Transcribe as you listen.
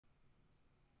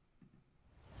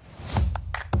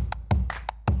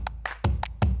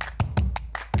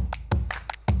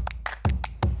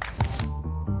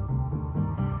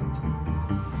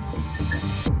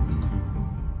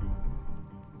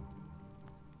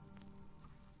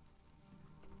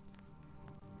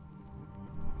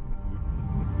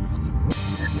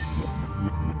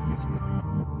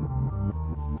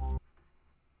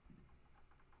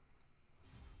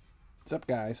What's up,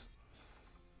 guys?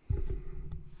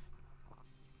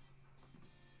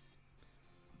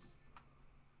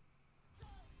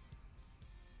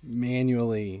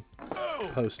 Manually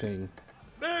posting.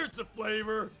 There's the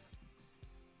flavor.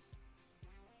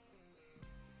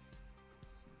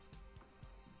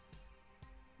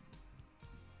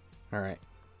 All right.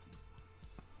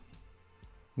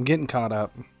 I'm getting caught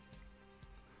up.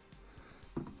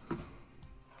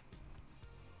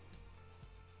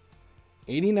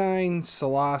 '89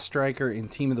 Salah striker in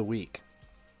Team of the Week.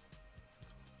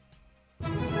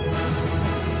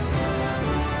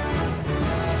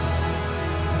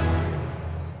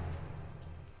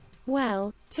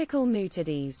 Well, tickle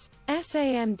mootides.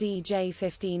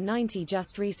 SAMDJ1590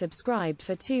 just resubscribed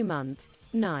for 2 months.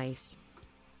 Nice.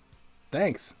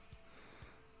 Thanks.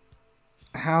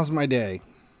 How's my day?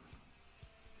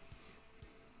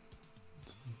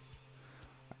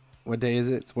 What day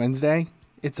is it? It's Wednesday?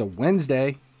 It's a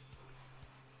Wednesday.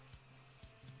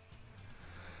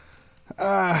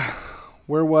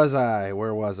 Where was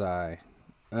I?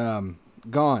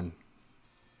 Gone.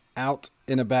 Out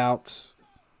and about.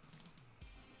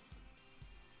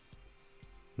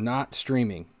 Not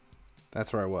streaming.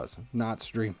 That's where I was. Not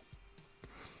streaming.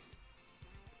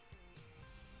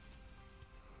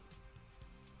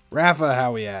 Rafa,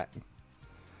 how we at?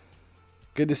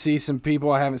 Good to see some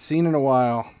people I haven't seen in a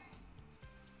while.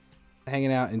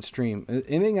 Hanging out in stream.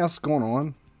 Anything else going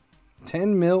on?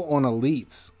 10 mil on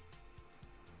elites.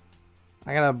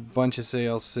 I got a bunch of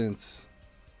sales since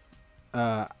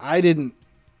I didn't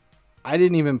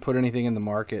even put anything in the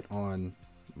market on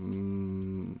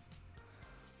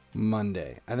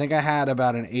Monday. I think I had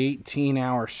about an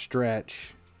 18-hour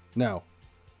stretch. No.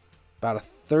 About a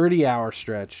 30-hour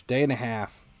stretch, day and a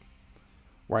half,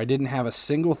 where I didn't have a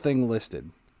single thing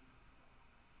listed.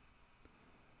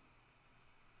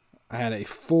 I had a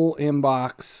full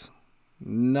inbox,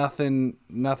 nothing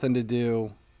to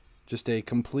do, just a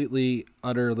completely,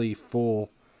 utterly full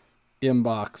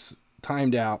inbox,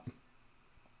 timed out.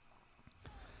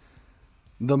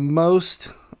 The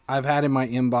most I've had in my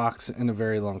inbox in a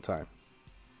very long time.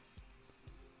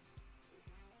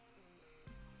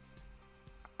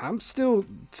 I'm still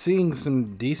seeing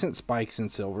some decent spikes in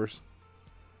silvers.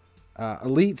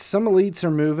 Elites, some elites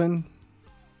are moving.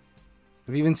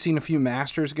 I've even seen a few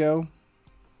masters go.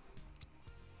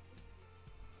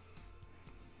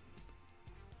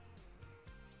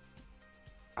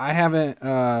 I haven't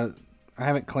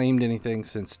claimed anything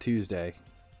since Tuesday.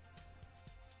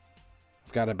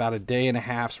 I've got about a day and a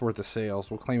half's worth of sales.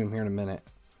 We'll claim them here in a minute.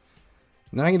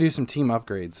 And then I can do some team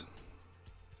upgrades.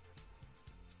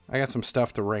 I got some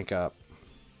stuff to rank up.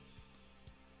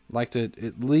 Like to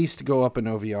at least go up an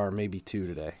OVR, maybe 2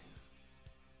 today.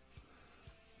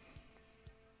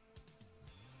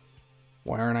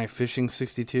 Why aren't I fishing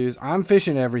 62s? I'm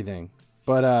fishing everything.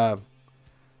 But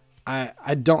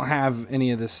I don't have any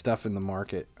of this stuff in the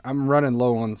market. I'm running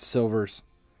low on silvers.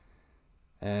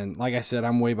 And like I said,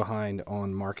 I'm way behind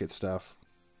on market stuff.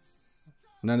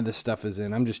 None of this stuff is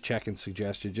in. I'm just checking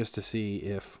suggestions just to see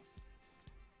if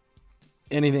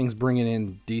anything's bringing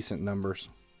in decent numbers.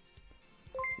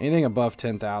 Anything above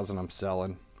 10,000 I'm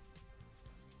selling.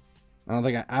 I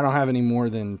don't have any more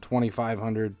than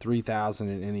 2,500, 3,000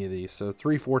 in any of these. So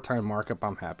 3-4 time markup,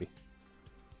 I'm happy.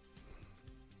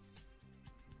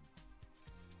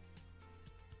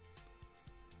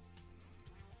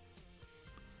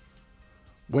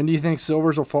 When do you think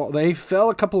silvers will fall? They fell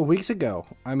a couple of weeks ago.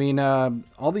 I mean,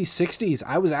 all these 60s,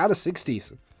 I was out of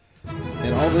 60s.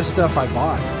 And all this stuff I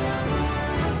bought.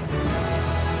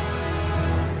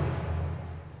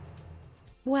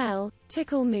 Well,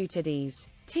 tickle mootides.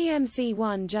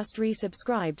 TMC1 just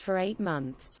resubscribed for 8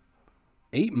 months.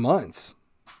 8 months?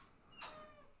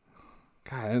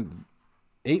 God,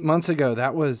 8 months ago,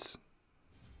 that was...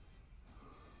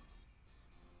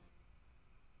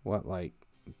 What, like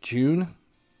June?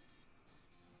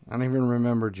 I don't even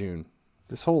remember June.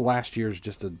 This whole last year is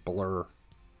just a blur.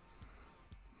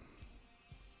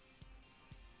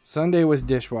 Sunday was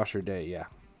dishwasher day, yeah.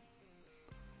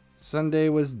 Sunday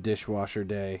was dishwasher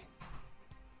day.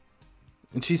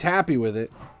 And she's happy with it,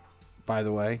 by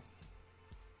the way.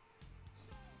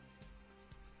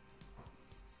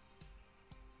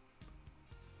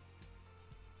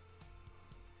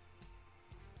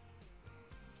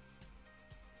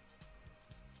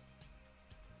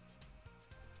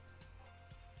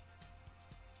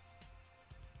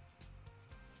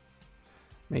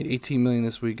 Made 18 million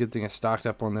this week. Good thing I stocked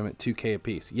up on them at 2K a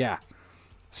piece. Yeah.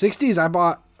 60s I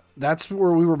bought. That's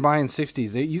where we were buying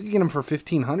 60s. You could get them for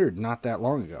 1,500 not that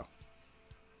long ago.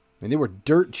 I mean, they were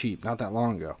dirt cheap not that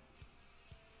long ago.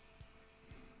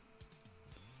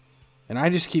 And I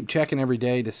just keep checking every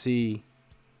day to see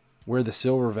where the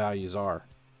silver values are.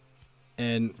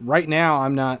 And right now,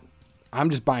 I'm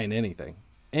just buying anything.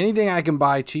 Anything I can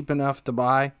buy cheap enough to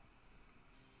buy,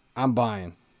 I'm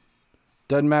buying.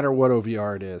 Doesn't matter what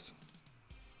OVR it is.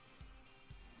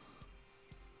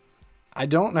 I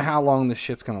don't know how long this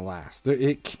shit's going to last.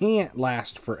 It can't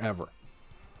last forever.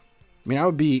 I mean, I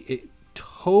would be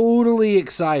totally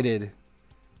excited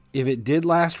if it did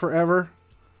last forever.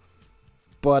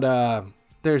 But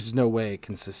there's no way it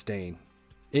can sustain.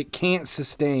 It can't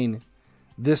sustain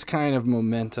this kind of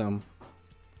momentum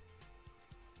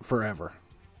forever.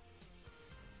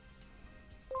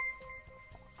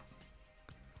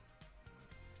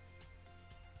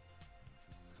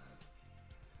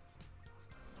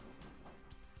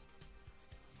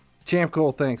 Champ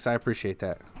Cole, thanks. I appreciate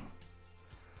that.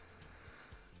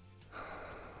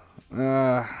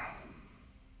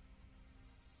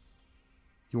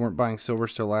 You weren't buying silver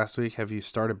still last week. Have you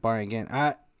started buying again?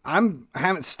 I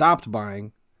haven't stopped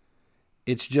buying.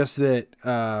 It's just that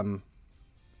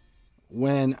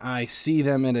when I see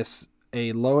them at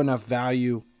a low enough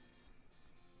value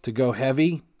to go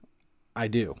heavy, I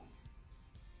do.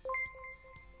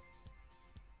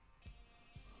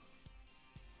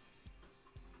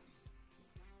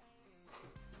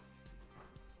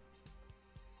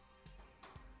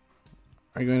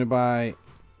 Are you going to buy?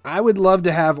 I would love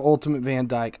to have Ultimate Van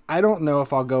Dyke. I don't know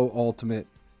if I'll go Ultimate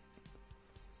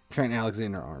Trent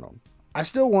Alexander-Arnold. I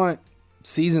still want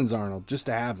Seasons Arnold just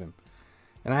to have him.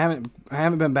 And I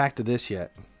haven't been back to this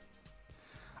yet.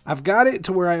 I've got it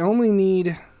to where I only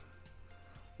need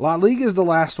La Liga is the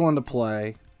last one to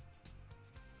play.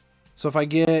 So if I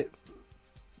get,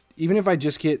 even if I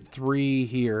just get 3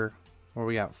 here, where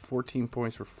we got 14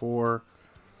 points for 4.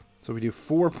 So we do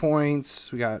 4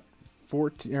 points. We got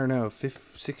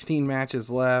 16 matches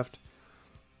left.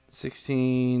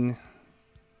 16.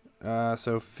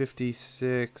 So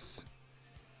 56.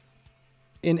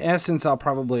 In essence,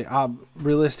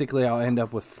 realistically, I'll end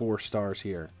up with 4 stars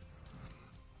here.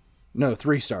 No,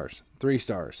 3 stars. 3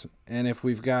 stars. And if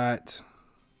we've got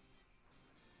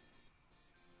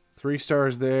 3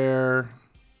 stars there,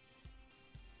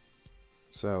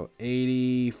 so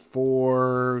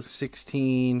 84,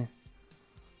 16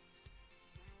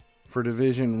 for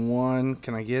Division 1.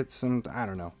 Can I get some? I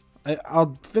don't know.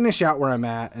 I'll finish out where I'm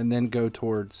at and then go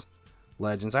towards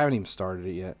Legends. I haven't even started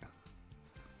it yet.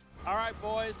 All right,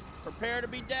 boys, prepare to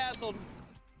be dazzled.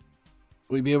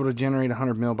 We'd be able to generate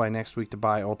 100 mil by next week to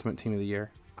buy Ultimate Team of the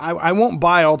Year. I won't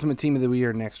buy Ultimate Team of the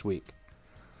Year next week.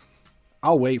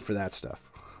 I'll wait for that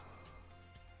stuff.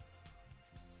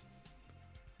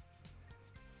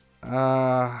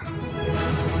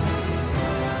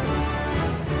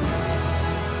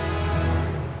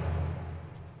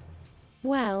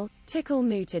 Well, tickle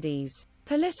mootedies.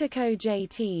 Politico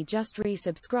JT just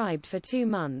resubscribed for 2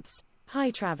 months. Hi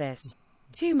Travis.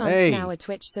 2 months now a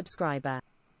Twitch subscriber.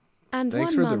 And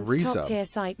Thanks 1 for the month resub. top tier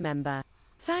site member.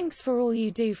 Thanks for all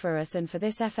you do for us and for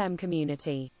this FM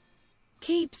community.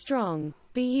 Keep strong,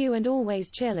 be you and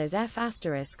always chill as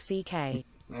F***CK.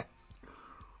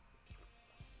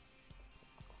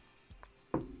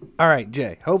 Alright,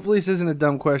 Jay. Hopefully this isn't a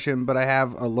dumb question, but I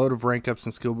have a load of rank ups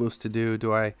and skill boosts to do.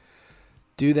 Do I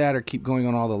do that or keep going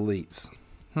on all the elites?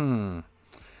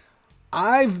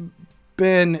 I've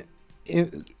been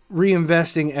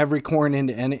reinvesting every coin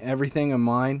into everything of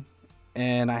mine,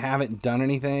 and I haven't done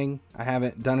anything. I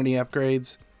haven't done any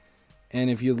upgrades. And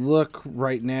if you look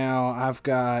right now, I've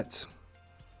got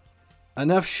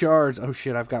enough shards. Oh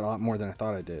shit, I've got a lot more than I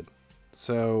thought I did.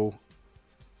 So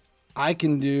I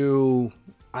can go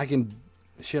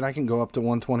up to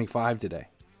 125 today.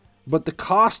 But the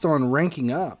cost on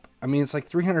ranking up, I mean, it's like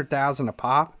 300,000 a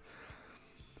pop.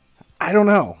 I don't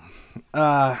know.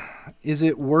 Is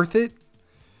it worth it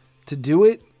to do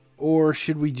it, or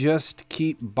should we just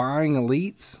keep buying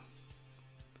elites?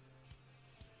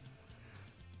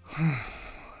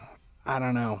 I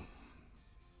don't know.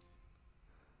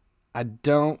 I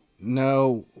don't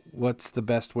know what's the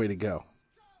best way to go.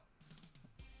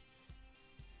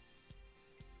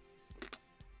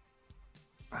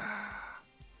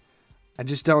 I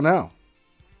just don't know.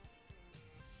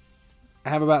 I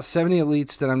have about 70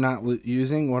 elites that I'm not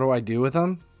using. What do I do with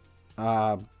them?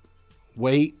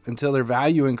 Wait until their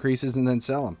value increases and then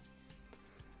sell them.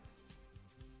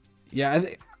 Yeah,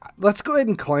 let's go ahead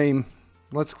and claim.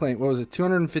 Let's claim. What was it?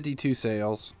 252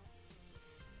 sales.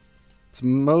 It's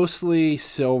mostly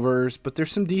silvers, but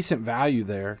there's some decent value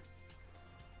there.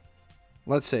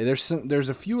 Let's say there's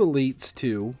a few elites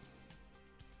too.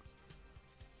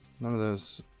 None of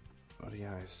those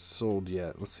ODIs sold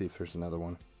yet. Let's see if there's another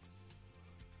one.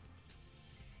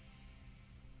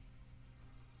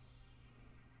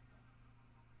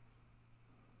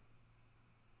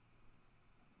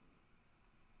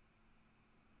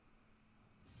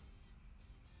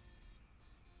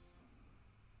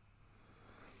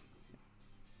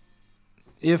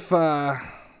 If let's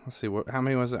see, how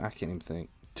many was it? I can't even think.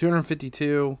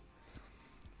 252.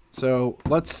 So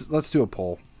let's do a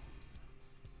poll.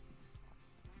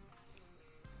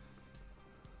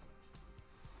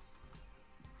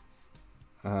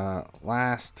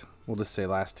 We'll just say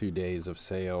last 2 days of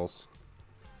sales.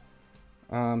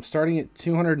 Starting at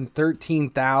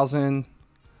 213,000.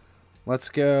 Let's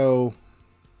go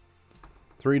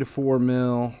 3 to 4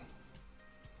 mil,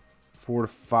 4 to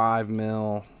 5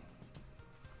 mil,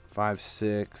 5,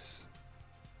 6.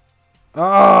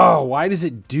 Oh, why does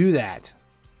it do that?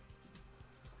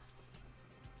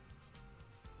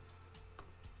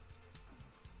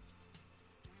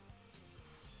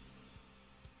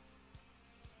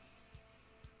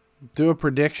 Do a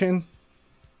prediction.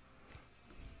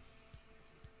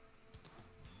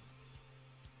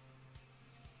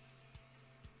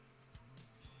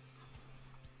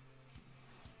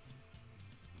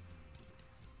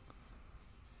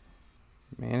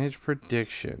 Manage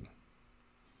prediction.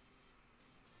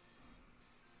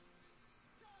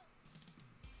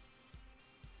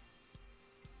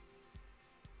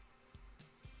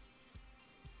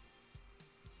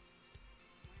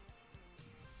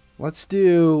 Let's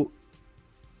do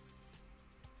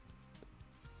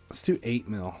 8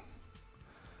 mil.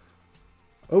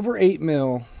 Over 8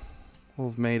 mil. We'll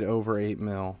have made over 8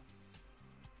 mil.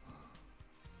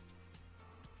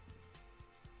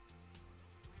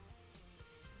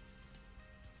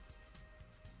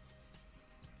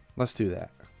 Let's do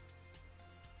that.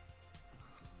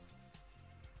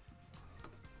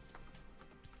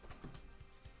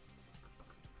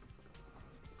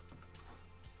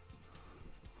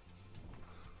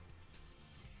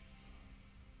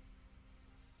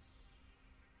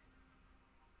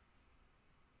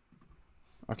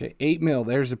 Okay, 8 mil.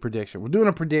 There's the prediction. We're doing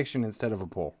a prediction instead of a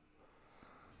poll.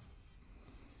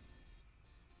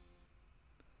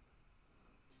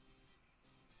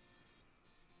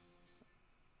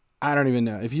 I don't even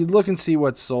know. If you look and see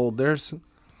what's sold, there's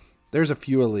a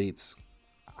few elites.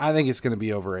 I think it's going to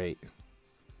be over 8.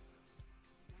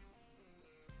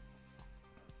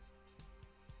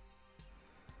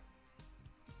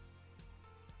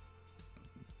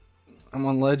 I'm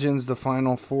on Legends. The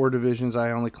final 4 divisions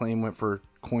I only claim went for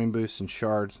coin boosts and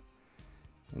shards,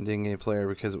 and didn't get a player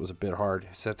because it was a bit hard.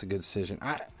 So that's a good decision.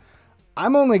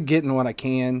 I'm only getting what I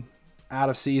can out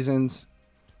of seasons.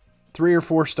 3 or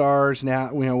 4 stars now,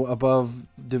 above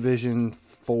Division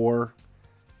 4,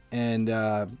 and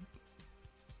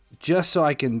just so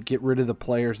I can get rid of the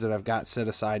players that I've got set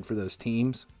aside for those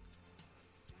teams.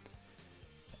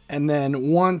 And then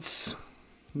once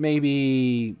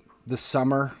maybe the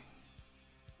summer,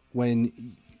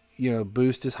 when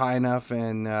boost is high enough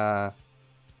and we're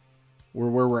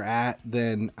where we're at,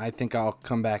 then I think I'll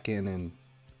come back in and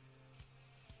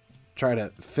try to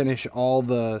finish all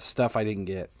the stuff I didn't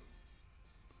get.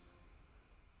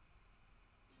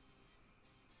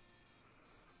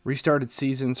 Restarted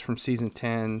seasons from season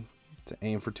 10 to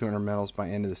aim for 200 medals by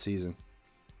end of the season.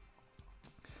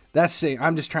 That's the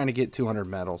I'm just trying to get 200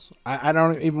 medals. I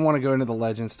don't even want to go into the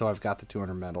Legends till I've got the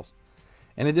 200 medals.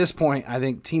 And at this point, I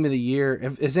think Team of the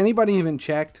Year... Has anybody even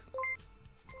checked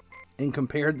and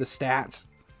compared the stats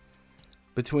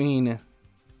between...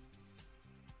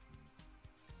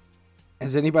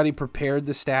 Has anybody prepared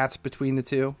the stats between the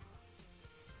two?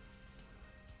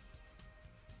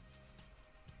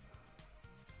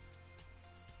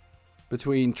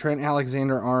 Between Trent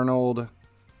Alexander-Arnold,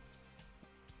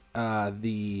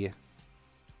 the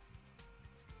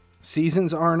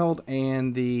Seasons Arnold,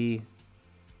 and the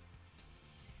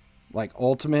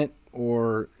Ultimate,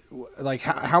 or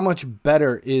how much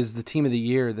better is the Team of the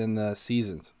Year than the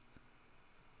Seasons?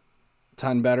 A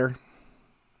ton better.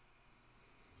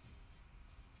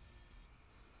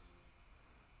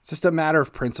 It's just a matter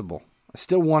of principle. I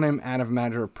still want him out of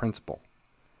matter of principle.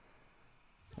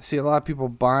 I see a lot of people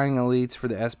buying elites for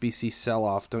the SBC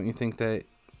sell-off. Don't you think that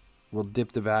will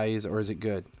dip the values, or is it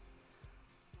good?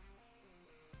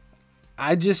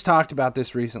 I just talked about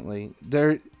this recently.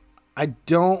 I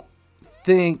don't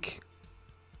think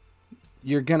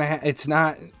you're gonna. It's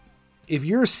not. If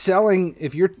you're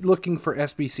looking for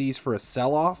SBCs for a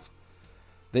sell-off,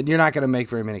 then you're not gonna make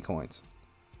very many coins.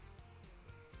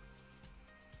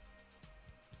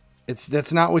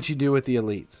 That's not what you do with the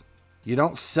elites. You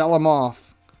don't sell them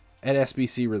off at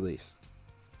SBC release.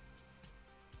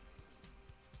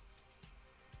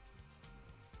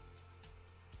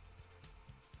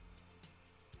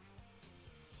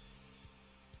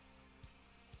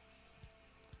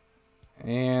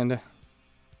 And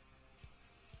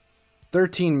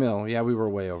 13 mil. Yeah, we were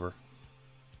way over.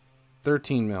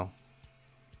 13 mil.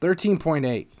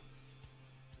 13.8.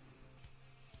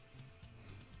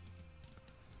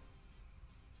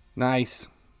 Nice.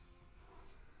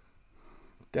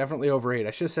 Definitely over 8.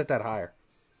 I should have set that higher.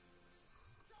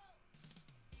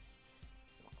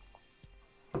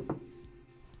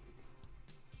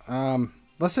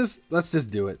 Let's just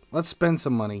do it. Let's spend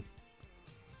some money.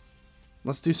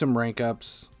 Let's do some rank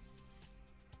ups.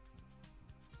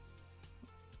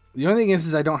 The only thing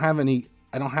is I don't have any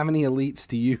elites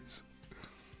to use.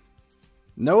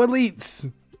 No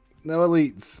elites. No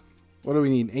elites. What do we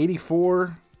need?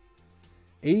 84.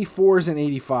 84s and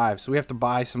 85. So we have to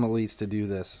buy some elites to do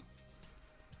this.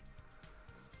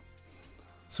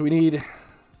 So we need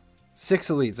 6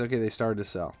 elites. Okay, they started to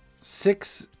sell.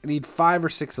 6. I need 5 or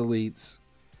 6 elites.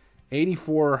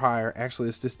 84 or higher. Actually,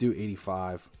 let's just do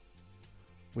 85.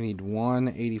 We need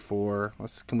 184.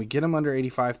 Can we get them under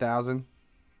 85,000?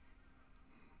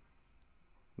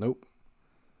 Nope.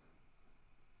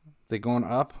 They going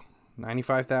up?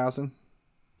 95,000?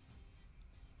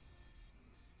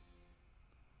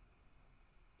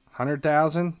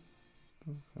 100,000?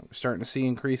 We're starting to see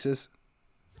increases.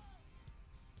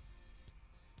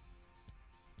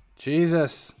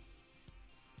 Jesus.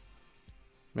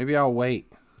 Maybe I'll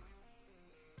wait.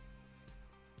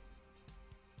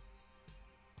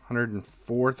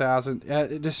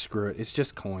 104,000. Just screw it. It's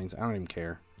just coins. I don't even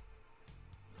care.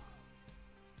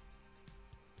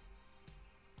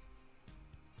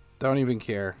 Don't even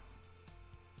care.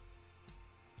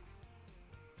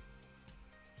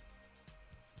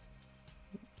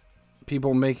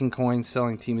 People making coins,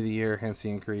 selling team of the year, hence the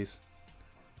increase.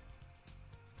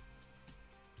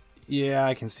 Yeah,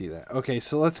 I can see that. Okay,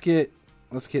 so let's get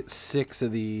 6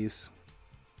 of these.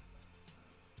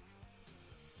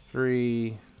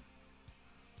 3,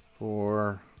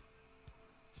 4,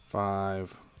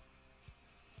 5,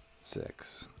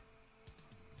 6.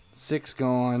 6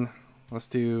 gone. Let's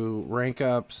do rank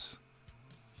ups.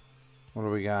 What do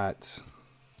we got?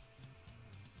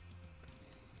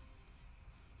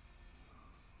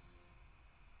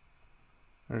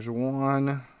 There's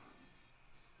 1.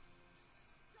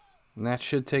 And that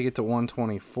should take it to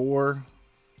 124.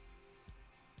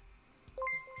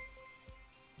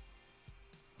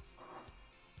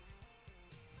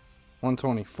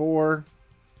 $124.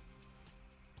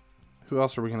 Who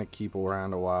else are we going to keep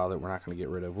around a while that we're not going to get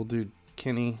rid of? We'll do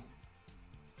Kenny.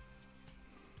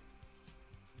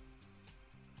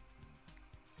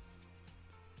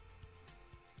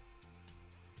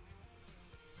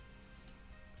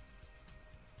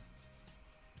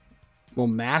 Will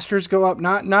Masters go up?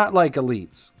 Not like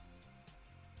elites.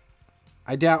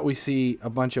 I doubt we see a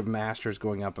bunch of Masters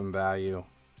going up in value.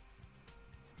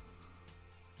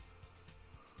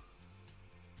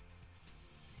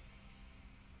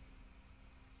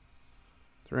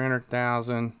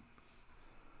 $300,000.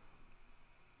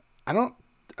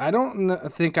 I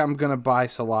don't think I'm gonna buy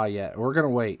Salah yet. We're gonna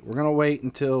wait. We're gonna wait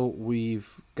until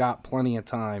we've got plenty of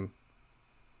time.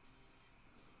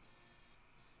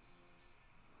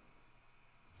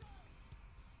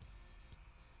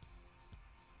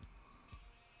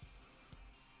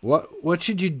 What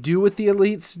should you do with the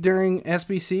elites during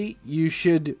SBC? You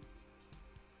should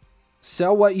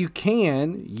sell what you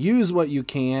can, use what you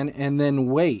can, and then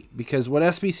wait. Because what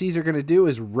SBCs are going to do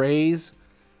is raise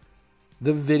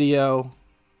the video,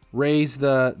 raise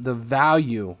the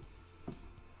value.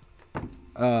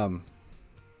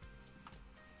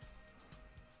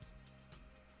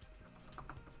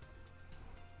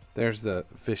 There's the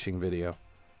fishing video.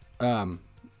 I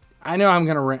know I'm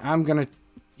gonna.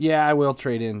 Yeah, I will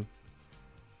trade in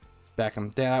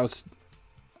Beckham. I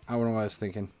don't know what I was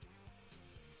thinking.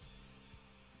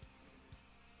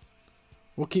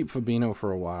 We'll keep Fabinho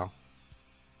for a while.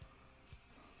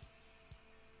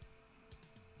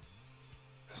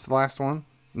 Is this the last one?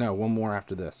 No, one more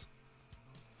after this.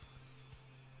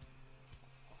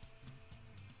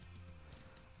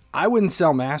 I wouldn't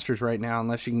sell Masters right now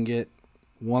unless you can get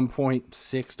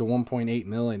 1.6 to 1.8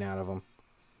 million out of them.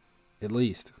 At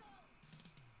least.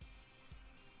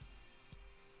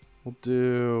 We'll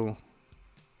do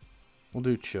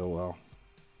Chilwell.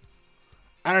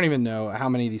 I don't even know how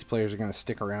many of these players are going to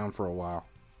stick around for a while.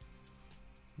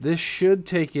 This should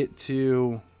take it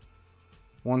to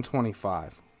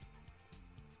 125.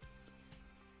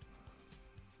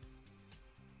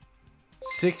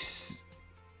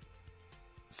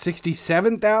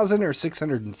 67,000 or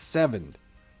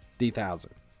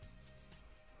 670,000?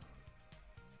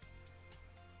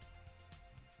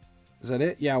 Is that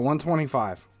it? Yeah,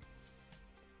 125.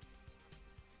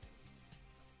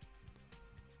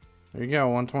 There you go,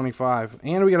 125.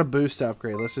 And we got a boost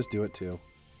upgrade. Let's just do it too.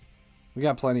 We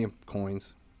got plenty of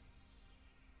coins.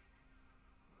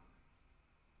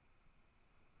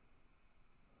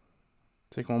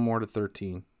 Take one more to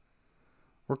 13.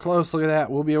 We're close. Look at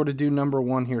that. We'll be able to do number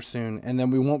 1 here soon. And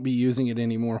then we won't be using it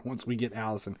anymore once we get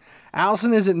Allison.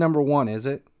 Allison isn't number 1, is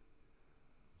it?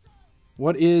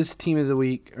 What is team of the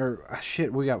week? Or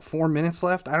shit, we got 4 minutes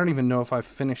left. I don't even know if I've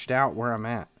finished out where I'm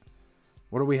at.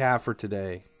 What do we have for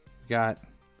today? We got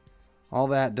all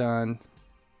that done.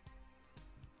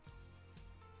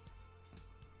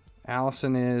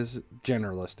 Allison is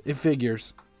generalist. It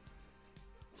figures.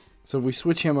 So if we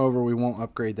switch him over, we won't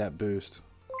upgrade that boost.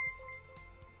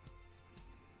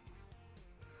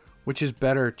 Which is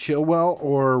better, Chilwell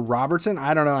or Robertson?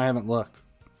 I don't know. I haven't looked.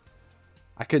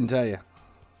 I couldn't tell you.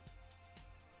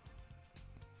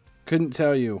 Couldn't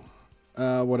tell you.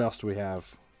 What else do we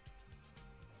have?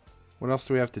 What else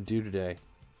do we have to do today?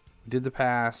 We did the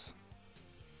pass.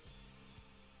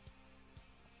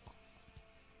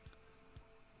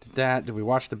 Did that. Did we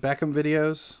watch the Beckham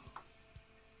videos?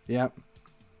 Yep.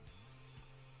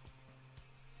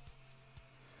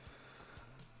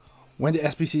 When do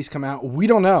SBCs come out? We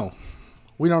don't know.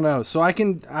 We don't know. So I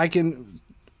can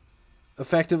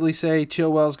effectively say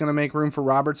Chilwell's going to make room for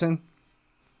Robertson.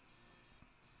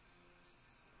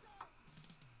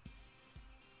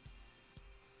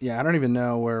 Yeah, I don't even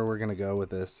know where we're going to go with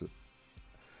this.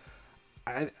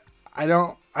 I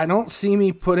don't see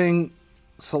me putting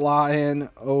Salah in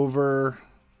over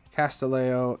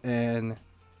Castelleo, and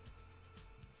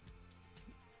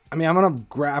I mean, I'm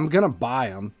going to buy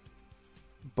him.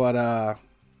 But, I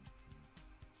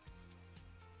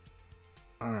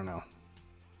don't know.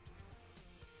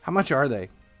 How much are they?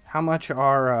 How much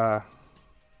are,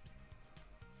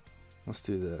 let's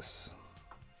do this.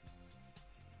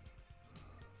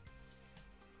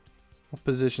 What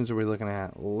positions are we looking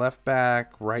at? Left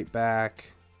back, right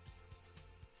back,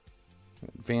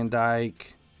 Van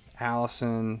Dijk,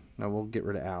 Allison. No, we'll get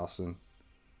rid of Allison.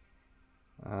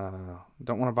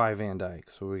 Don't want to buy Van Dijk.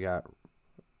 So we got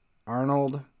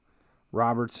Arnold,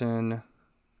 Robertson,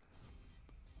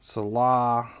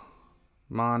 Salah,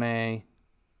 Mane,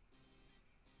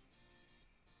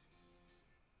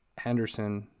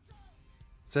 Henderson.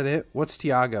 Is that it? What's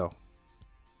Thiago?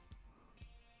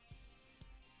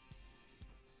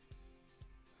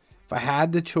 If I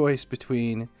had the choice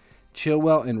between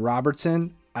Chilwell and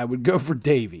Robertson, I would go for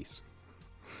Davies.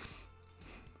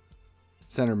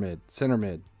 Center mid. Center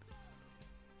mid.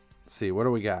 Let's see, what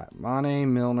do we got?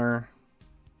 Mane, Milner.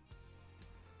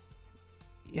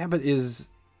 Yeah, but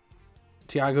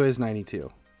Thiago is 92.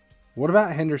 What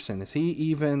about Henderson? Is he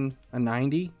even a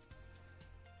 90?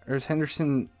 Or is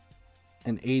Henderson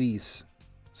an 80s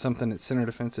something at center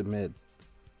defensive mid?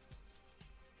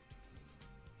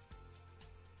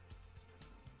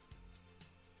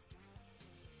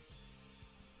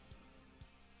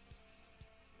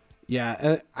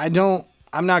 Yeah,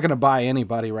 I'm not going to buy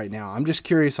anybody right now. I'm just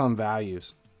curious on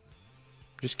values.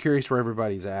 Just curious where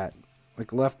everybody's at.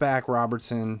 Like left back,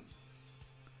 Robertson.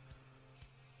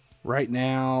 Right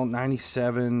now,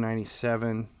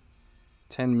 97,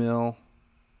 10 mil.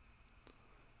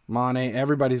 Mane.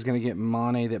 Everybody's going to get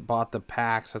Mane that bought the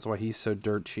packs. That's why he's so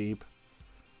dirt cheap.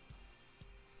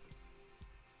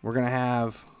 We're going to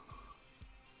have...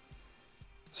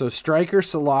 So striker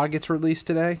Salah gets released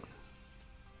today.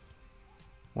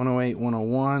 108,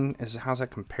 101. How's that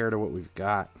compare to what we've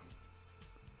got?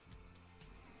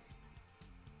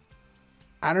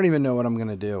 I don't even know what I'm going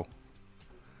to do.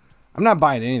 I'm not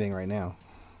buying anything right now.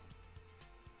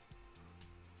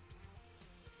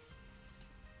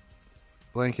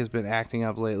 Blank has been acting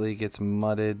up lately. Gets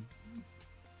mudded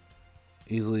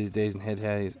easily these days and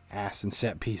his ass in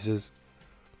set pieces.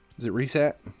 Is it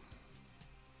reset?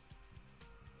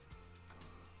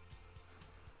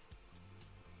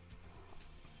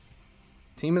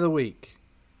 Team of the week.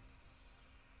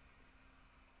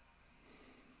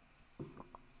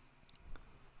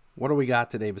 What do we got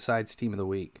today besides team of the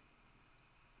week?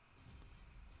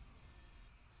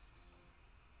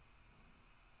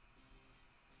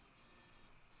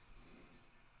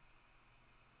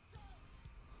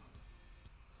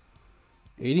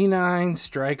 '89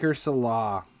 striker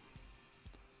Salah.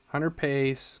 100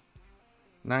 pace.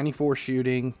 94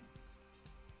 shooting.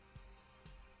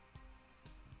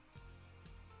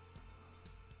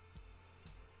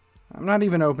 I'm not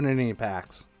even opening any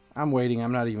packs. I'm waiting.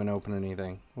 I'm not even opening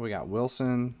anything. We got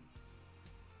Wilson.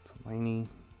 Fellaini.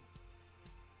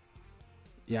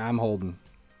 Yeah, I'm holding.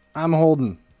 I'm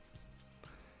holding.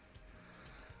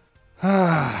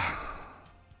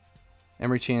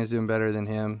 Emery Chan's doing better than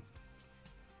him.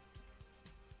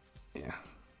 Yeah.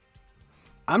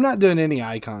 I'm not doing any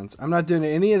icons. I'm not doing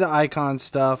any of the icon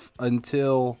stuff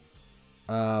until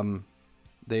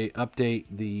they update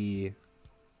the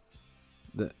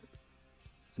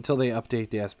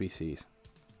SBCs.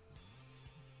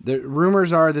 The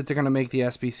rumors are that they're going to make the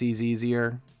SBCs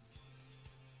easier.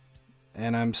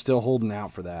 And I'm still holding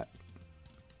out for that.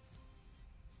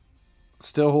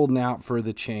 Still holding out for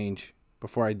the change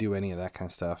before I do any of that kind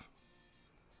of stuff.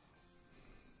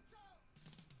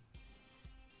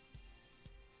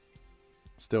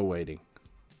 Still waiting.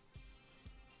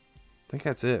 I think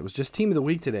that's it. It was just Team of the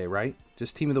Week today, right?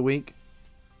 Just Team of the Week.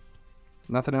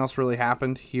 Nothing else really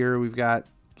happened. Here we've got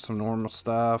some normal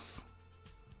stuff.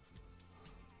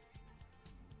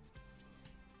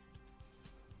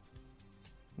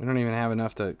 We don't even have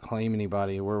enough to claim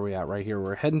anybody. Where are we at? Right here.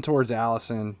 We're heading towards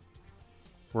Allison.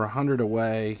 We're 100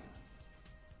 away.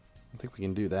 I think we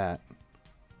can do that.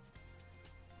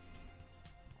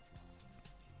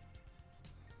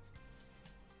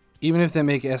 Even if they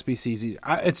make SBCs,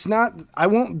 it's not. I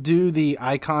won't do the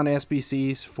icon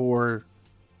SBCs for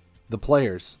the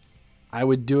players. I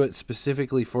would do it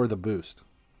specifically for the boost.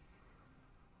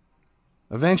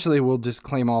 Eventually, we'll just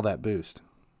claim all that boost.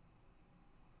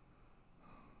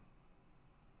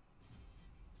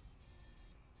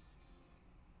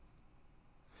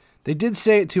 They did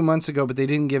say it 2 months ago, but they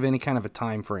didn't give any kind of a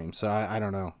time frame, so I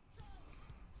don't know.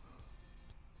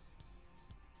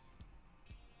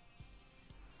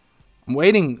 I'm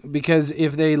waiting, because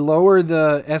if they lower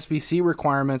the SBC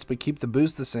requirements but keep the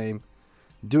boost the same,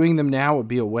 doing them now would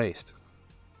be a waste.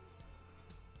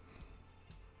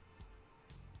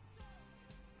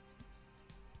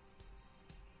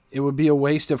 It would be a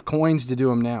waste of coins to do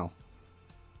them now.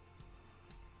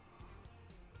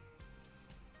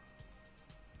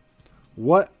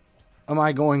 What am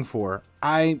I going for?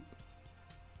 I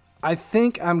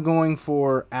think I'm going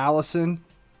for Allison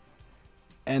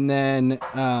and then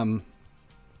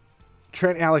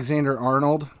Trent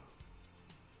Alexander-Arnold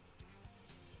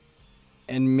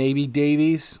and maybe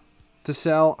Davies to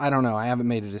sell. I don't know. I haven't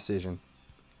made a decision.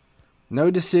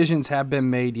 No decisions have been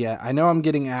made yet. I know I'm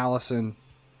getting Allison.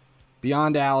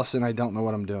 Beyond Allison, I don't know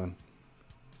what I'm doing.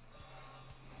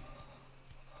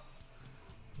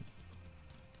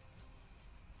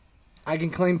 I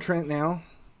can claim Trent now.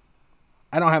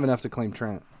 I don't have enough to claim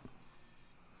Trent.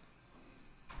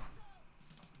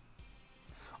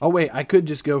 Oh, wait. I could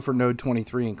just go for node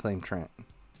 23 and claim Trent.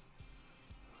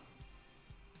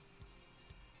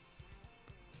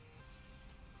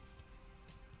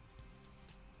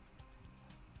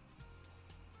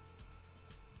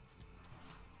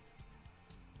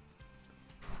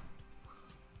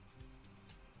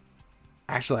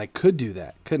 Actually, I could do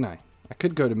that, couldn't I? I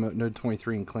could go to node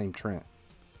 23 and claim Trent.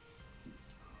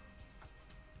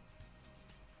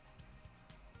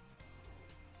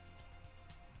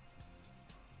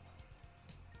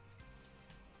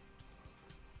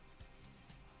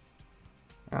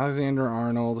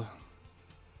 Alexander-Arnold.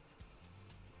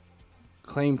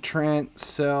 Claim Trent,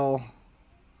 sell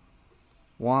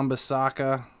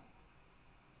Wan-Bissaka.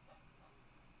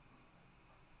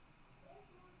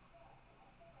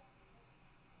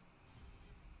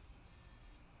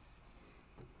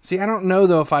 See, I don't know,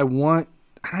 though, if I want...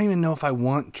 I don't even know if I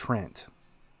want Trent.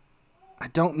 I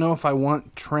don't know if I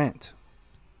want Trent.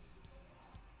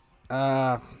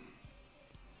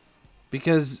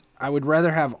 Because I would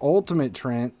rather have Ultimate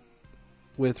Trent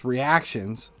with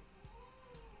reactions.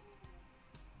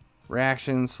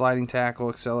 Reactions, sliding tackle,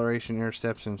 acceleration,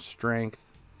 intercepts, and strength.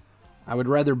 I would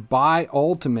rather buy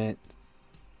Ultimate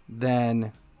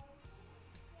than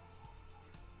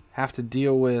have to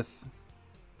deal with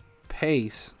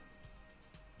pace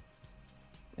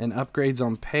and upgrades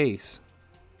on pace.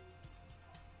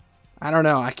 I don't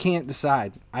know. I can't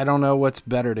decide. I don't know what's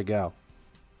better to go.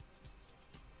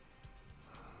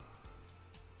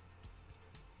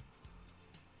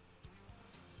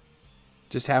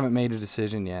 Just haven't made a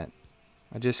decision yet.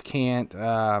 I just can't.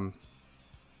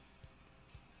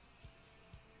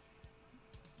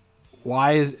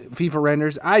 Why is FIFA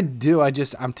renders? I do.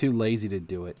 I'm too lazy to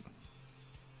do it.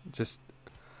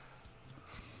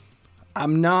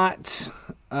 I'm not,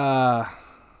 how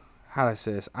do I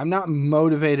say this? I'm not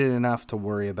motivated enough to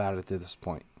worry about it at this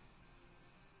point.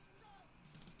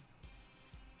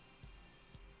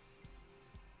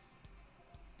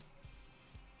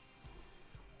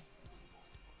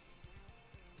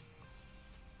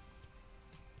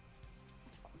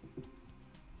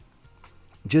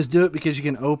 Just do it because you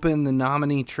can open the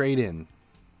nominee trade-in.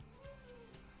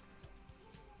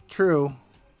 True.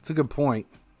 It's a good point.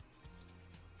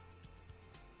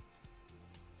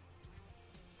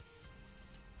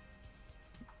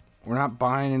 We're not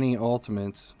buying any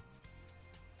ultimates.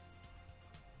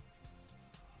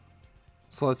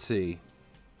 So let's see.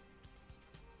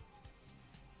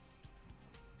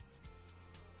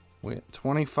 We got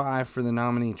 25 for the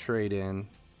nominee trade-in.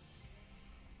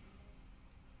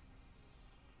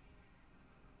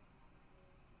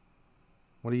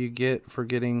 What do you get for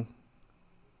getting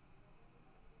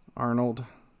Arnold?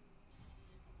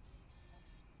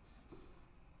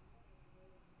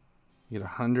 You get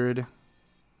 100.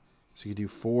 So you do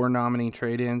 4 nominee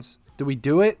trade-ins. Did we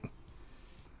do it?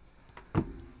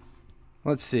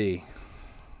 Let's see.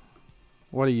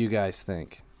 What do you guys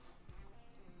think?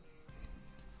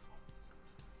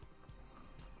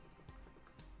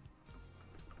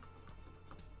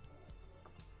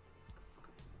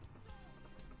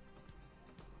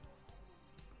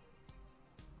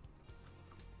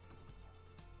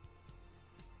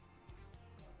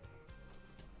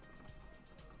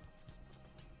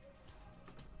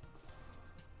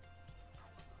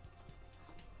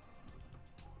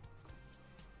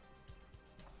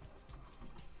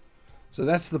 So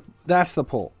that's the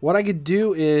poll. What I could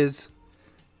do is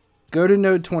go to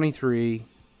node 23.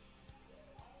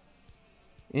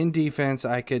 In defense,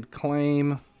 I could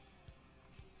claim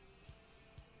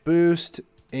boost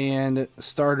and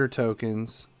starter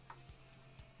tokens.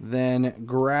 Then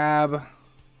grab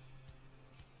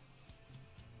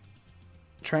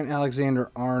Trent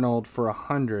Alexander-Arnold for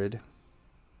 100.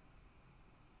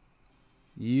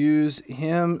 Use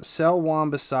him, sell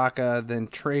Wan-Bissaka, then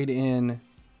trade in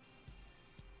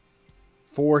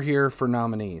 4 here for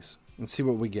nominees and see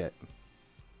what we get.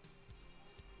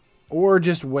 Or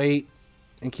just wait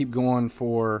and keep going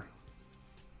for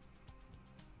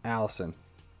Allison.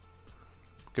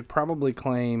 Could probably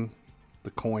claim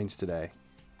the coins today.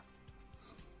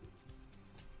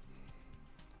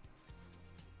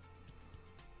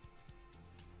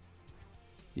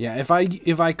 Yeah, if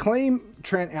I claim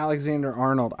Trent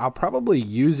Alexander-Arnold, I'll probably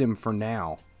use him for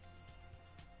now.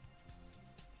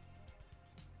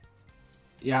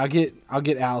 Yeah, I'll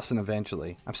get Allison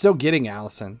eventually. I'm still getting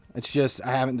Allison. It's just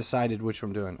I haven't decided which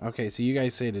I'm doing. Okay, so you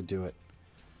guys say to do it.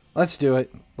 Let's do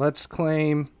it. Let's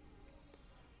claim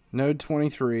node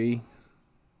 23.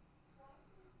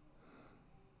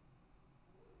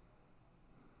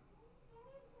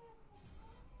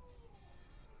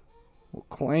 We'll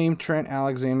claim Trent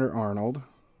Alexander-Arnold.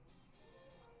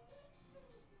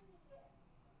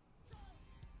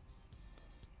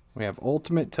 We have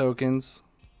ultimate tokens.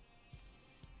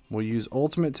 We'll use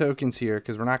ultimate tokens here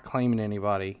because we're not claiming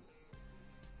anybody.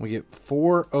 We get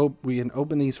 4. We can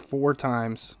open these 4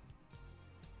 times.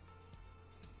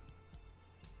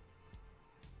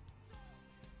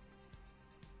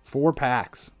 Four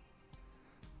packs.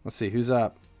 Let's see who's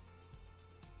up.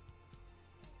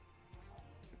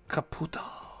 Caputo.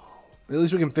 At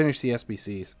least we can finish the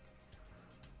SBCs.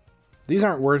 These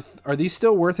aren't worth. Are these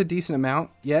still worth a decent amount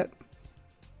yet?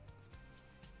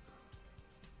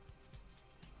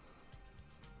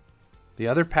 The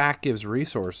other pack gives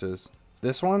resources.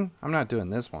 This one? I'm not doing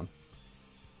this one.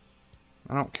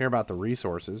 I don't care about the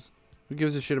resources. Who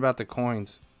gives a shit about the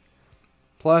coins?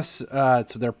 Plus, so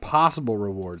they're possible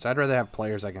rewards. I'd rather have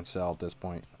players I can sell at this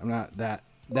point. I'm not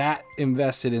that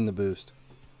invested in the boost.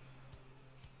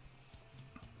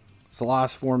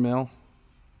 Salas 4 mil.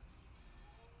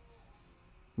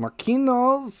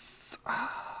 Marquinhos.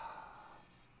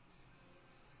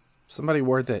 Somebody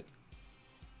worth it.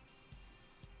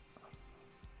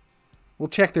 We'll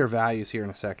check their values here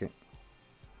in a second.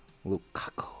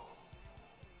 Lukaku.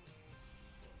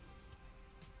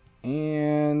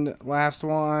 And last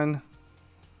one.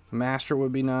 Master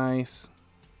would be nice.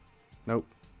 Nope.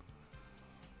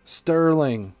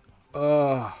 Sterling.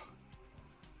 Ugh.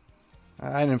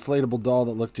 I had an inflatable doll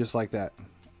that looked just like that.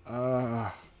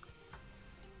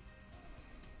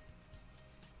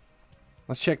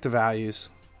 Let's check the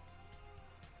values.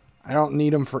 I don't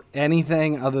need them for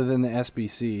anything other than the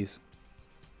SBCs.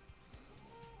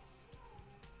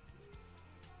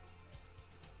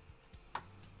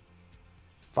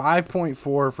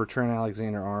 $5.4 for Trent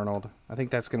Alexander-Arnold. I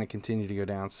think that's going to continue to go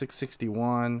down.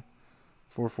 661,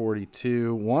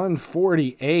 442,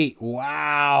 148.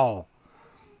 Wow.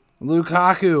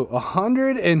 Lukaku,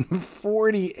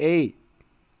 148.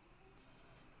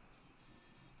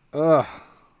 Ugh.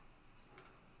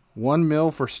 1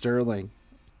 mil for Sterling.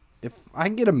 If I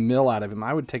can get a mil out of him,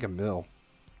 I would take a mil.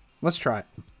 Let's try it.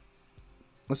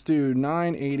 Let's do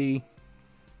 980.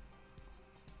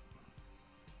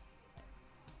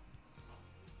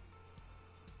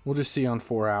 We'll just see on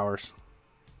 4 hours.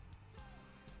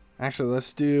 Actually,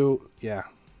 let's do, yeah.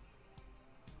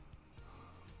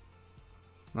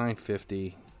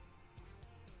 950.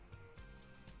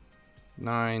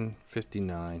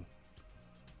 959.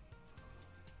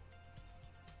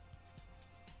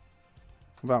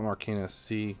 How about Marquinhos?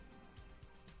 C.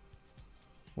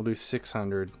 We'll do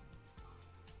 600.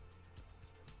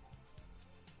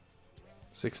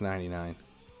 699.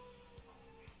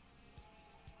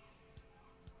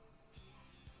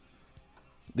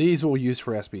 These we'll use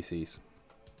for SBCs.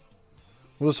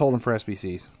 We'll just hold them for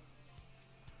SBCs.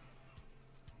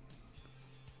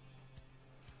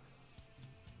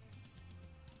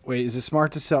 Wait, is it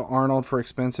smart to sell Arnold for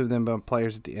expensive then bump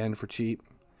players at the end for cheap?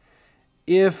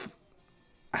 If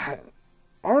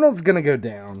Arnold's going to go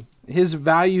down, his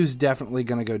value's definitely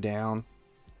going to go down.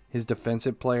 His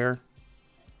defensive player.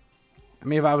 I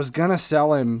mean, if I was going to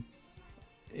sell him,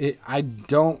 I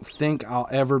don't think I'll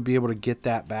ever be able to get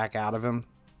that back out of him.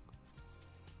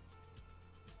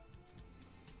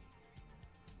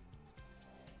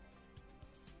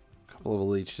 A couple of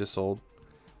elites just sold.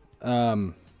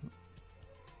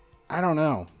 I don't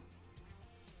know.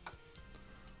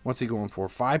 What's he going for?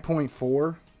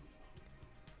 5.4?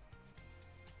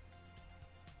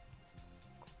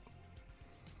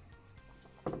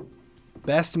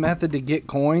 Best method to get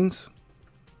coins?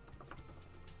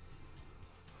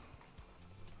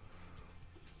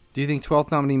 Do you think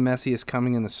 12th nominee Messi is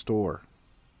coming in the store?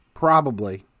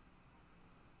 Probably.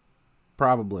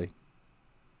 Probably.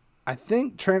 I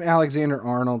think Trent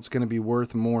Alexander-Arnold's going to be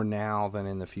worth more now than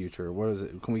in the future. What is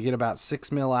it? Can we get about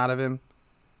 6 mil out of him?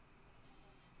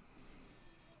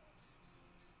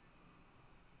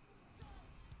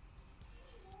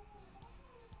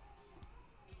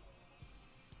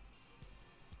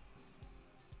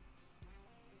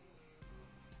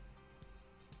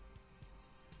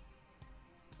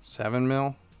 $7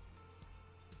 mil?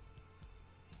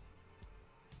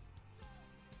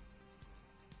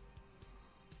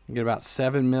 Get about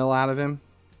 7 mil out of him.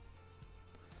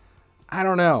 I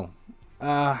don't know.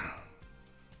 I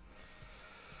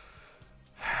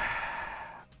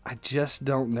just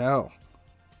don't know.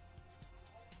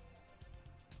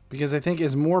 Because I think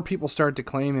as more people start to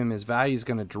claim him, his value is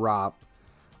going to drop.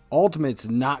 Ultimate's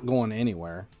not going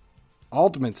anywhere.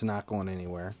 Ultimate's not going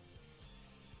anywhere.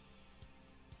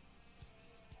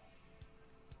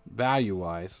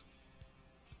 Value-wise.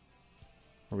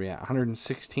 Where are we at?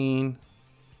 116...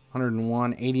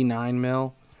 101, 89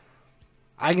 mil.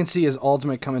 I can see his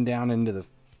ultimate coming down into the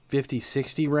 50,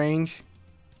 60 range.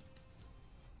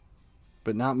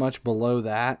 But not much below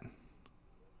that.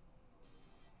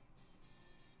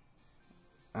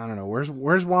 I don't know. Where's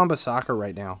Wan-Bissaka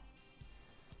right now?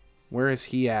 Where is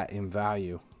he at in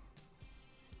value?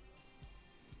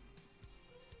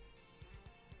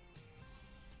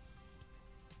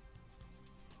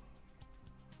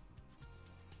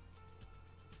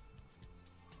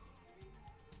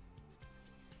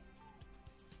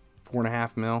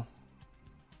 $4.5 mil.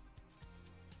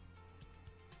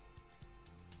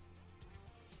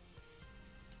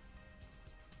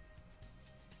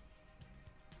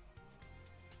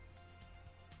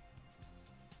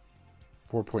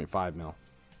 $4.5 mil.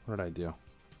 What did I do?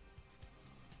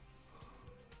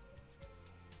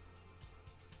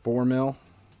 4 mil.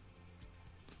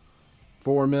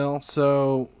 4 mil.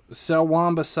 So sell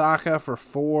Wan-Bissaka for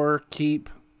 4. Keep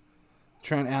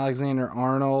Trent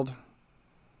Alexander-Arnold.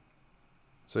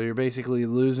 So you're basically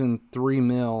losing 3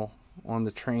 mil on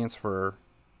the transfer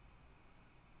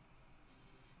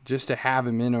just to have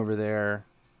him in over there,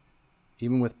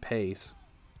 even with pace.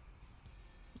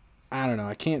 I don't know.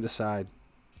 I can't decide.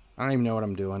 I don't even know what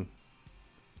I'm doing.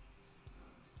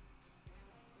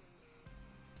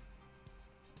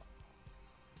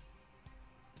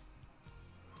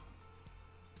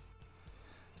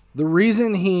 The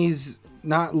reason he's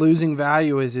not losing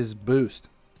value is his boost.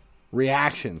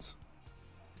 Reactions.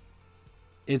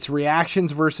 It's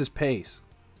reactions versus pace.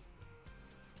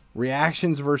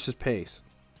 Reactions versus pace.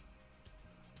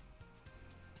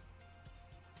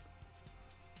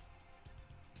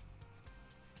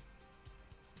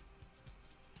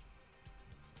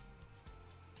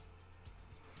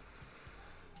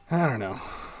 I don't know.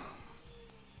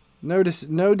 No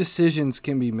decisions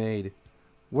can be made.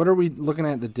 What are we looking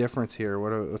at the difference here?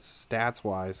 What's stats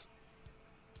wise?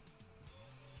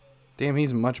 Damn,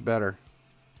 he's much better.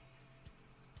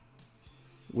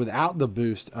 Without the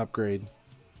boost upgrade.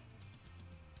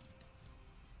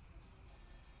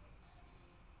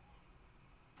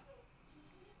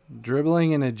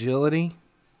 Dribbling and agility.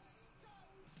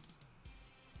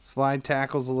 Slide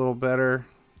tackle's a little better.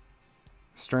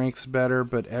 Strength's better,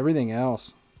 but everything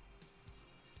else.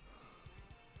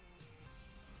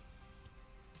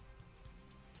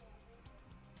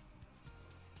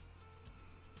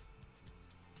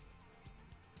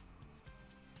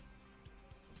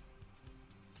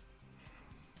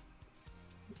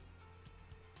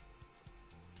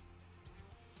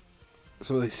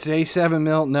 So they say 7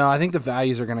 mil. No, I think the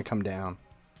values are going to come down.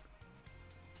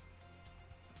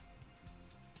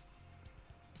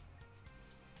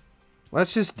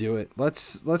 Let's just do it.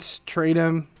 Let's trade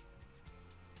him.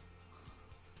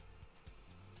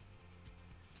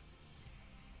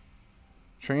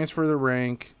 Transfer the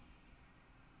rank.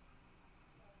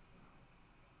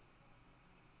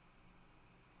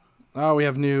 Oh, we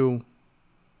have new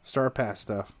Star Pass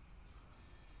stuff.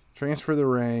 Transfer the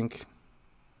rank.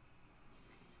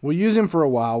 We'll use him for a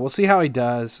while. We'll see how he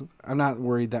does. I'm not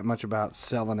worried that much about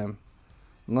selling him.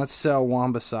 And let's sell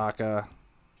Wan-Bissaka.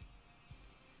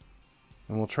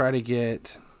 And we'll try to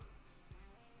get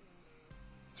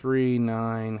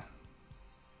 3-9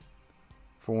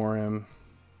 for him.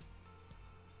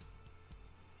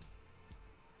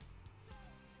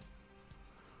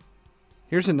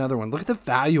 Here's another one. Look at the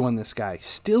value on this guy.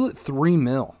 Still at 3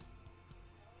 mil.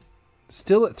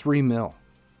 Still at 3 mil.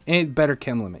 And better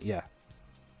chem limit, yeah.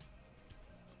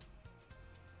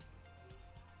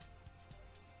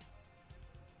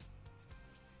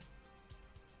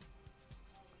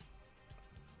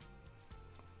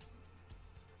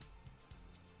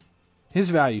 His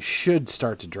value should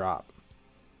start to drop.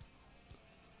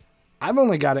 I've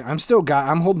only got it. I'm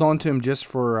holding on to him just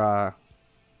for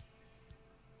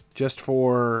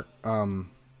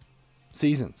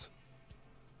seasons.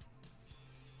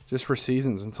 Just for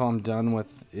seasons until I'm done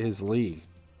with his league.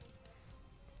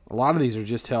 A lot of these are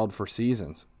just held for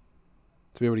seasons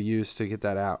to be able to use to get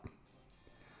that out.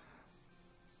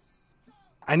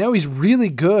 I know he's really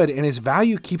good and his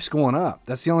value keeps going up.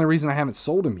 That's the only reason I haven't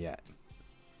sold him yet.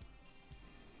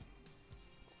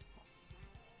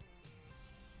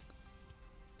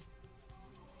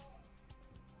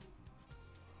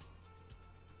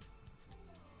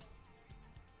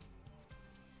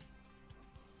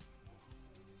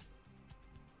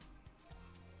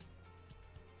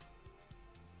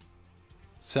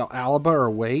 Sell Alaba or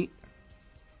wait?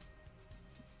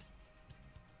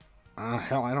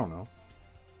 Hell, I don't know.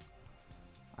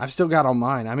 I've still got all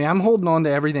mine. I mean, I'm holding on to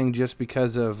everything just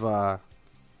because of,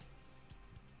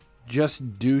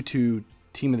 just due to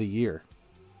Team of the Year.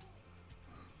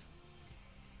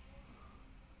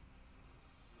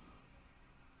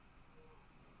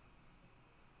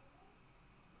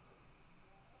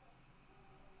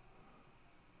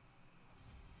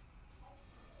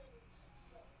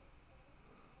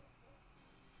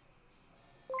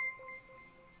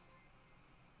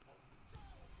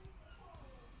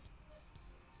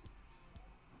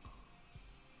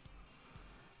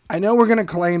 I know we're going to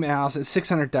claim Alice at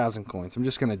 600,000 coins. I'm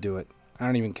just going to do it. I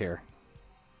don't even care.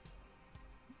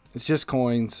 It's just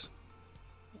coins.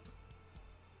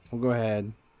 We'll go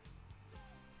ahead.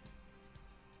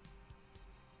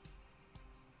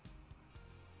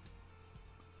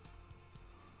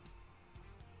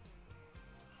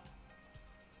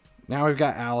 Now we've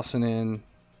got Allison in.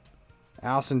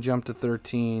 Allison jumped to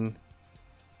 13.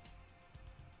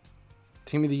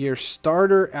 Team of the Year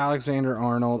starter,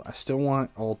 Alexander-Arnold. I still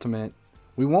want Ultimate.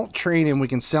 We won't trade him. We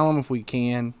can sell him if we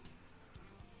can.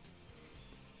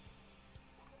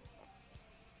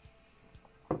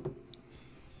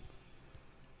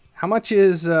 How much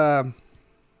is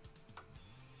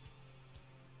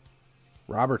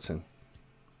Robertson?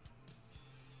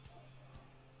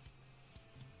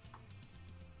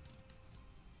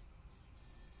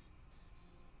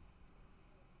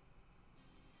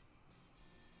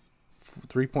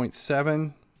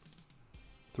 $3.7,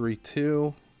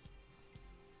 3.2.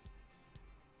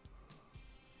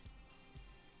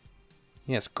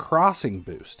 Yes, crossing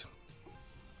boost.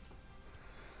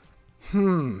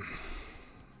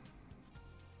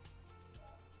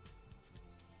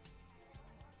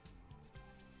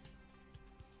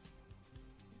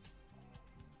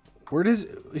 Where does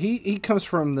he comes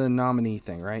from the nominee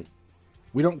thing, right?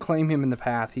 We don't claim him in the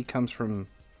path. He comes from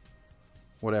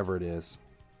whatever it is.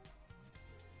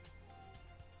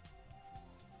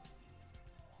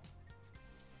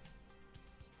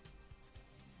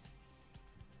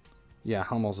 Yeah,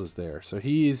 Hummels is there. So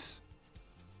he's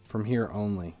from here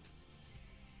only.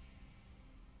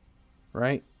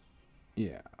 Right?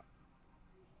 Yeah.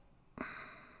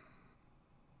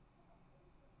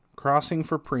 Crossing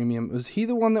for premium. Was he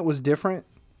the one that was different?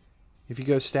 If you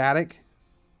go static?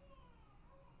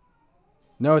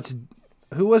 No, it's...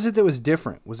 Who was it that was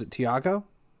different? Was it Thiago?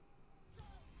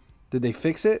 Did they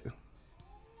fix it?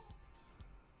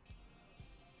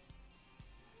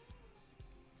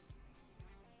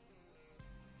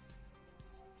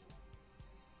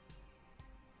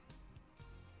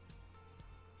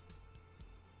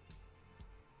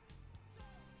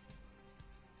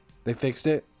 They fixed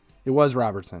it? It was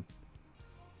Robertson.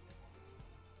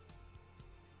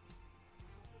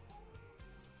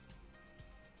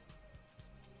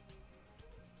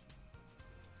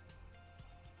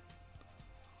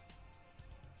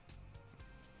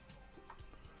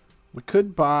 We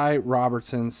could buy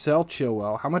Robertson, sell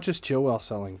Chilwell. How much is Chilwell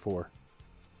selling for?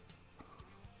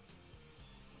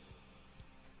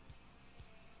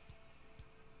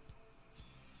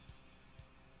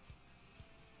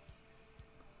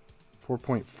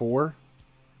 4.4.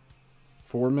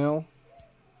 4 mil.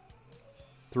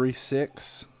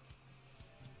 3.6.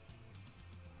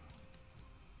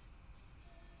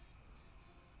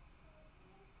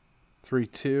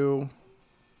 3.2.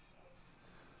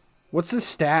 What's the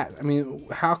stat? I mean,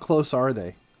 how close are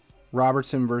they?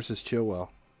 Robertson versus Chilwell.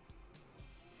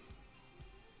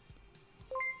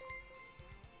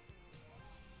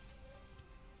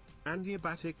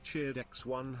 Andiabatic cheered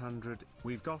X100.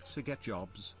 We've got to get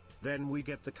jobs, then we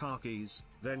get the car keys,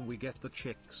 then we get the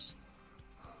chicks.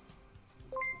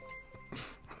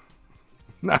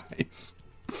 Nice.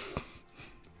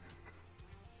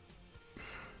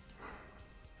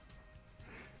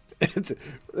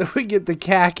 We get the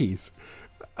khakis.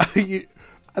 I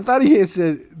thought he had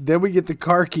said, then we get the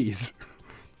car keys.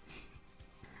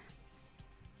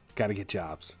 Gotta get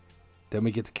jobs. Then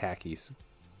we get the khakis.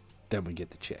 Then we get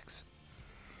the chicks.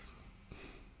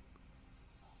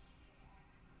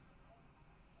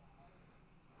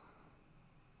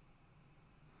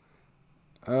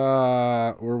 Where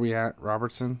are we at?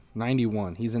 Robertson?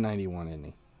 91. He's a 91, isn't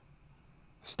he?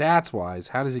 Stats-wise,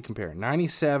 how does he compare?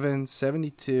 97,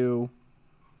 72.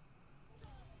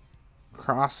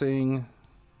 Crossing.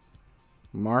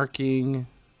 Marking.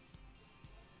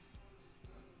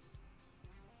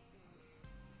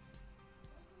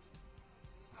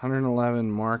 $111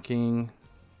 marking.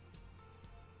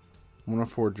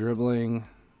 104 dribbling.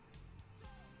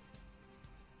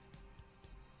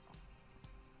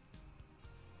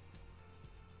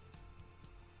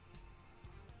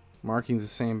 Marking's the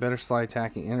same. Better slide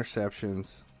attacking,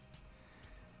 interceptions.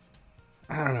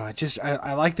 I don't know.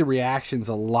 I like the reactions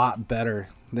a lot better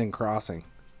than crossing.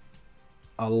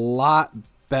 A lot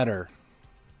better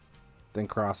than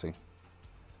crossing.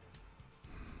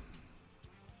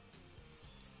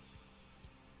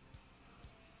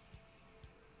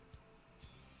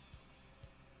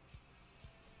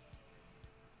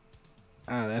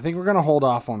 I think we're going to hold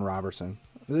off on Robertson.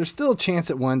 There's still a chance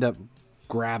that we'll end up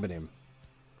grabbing him.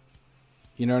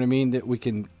 You know what I mean? That we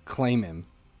can claim him.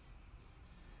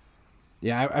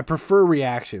 Yeah, I prefer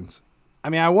reactions. I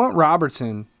mean, I want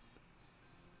Robertson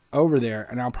over there,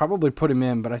 and I'll probably put him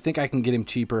in, but I think I can get him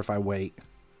cheaper if I wait.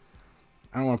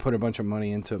 I don't want to put a bunch of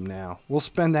money into him now. We'll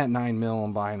spend that 9 mil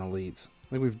on buying elites.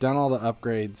 I think we've done all the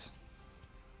upgrades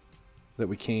that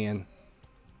we can.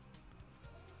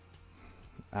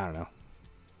 I don't know.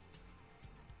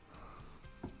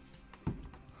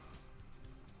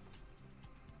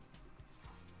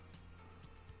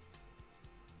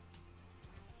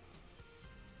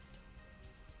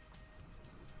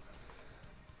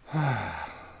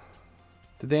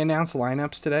 Did they announce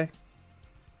lineups today?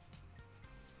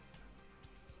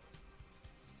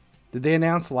 Did they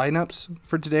announce lineups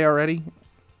for today already?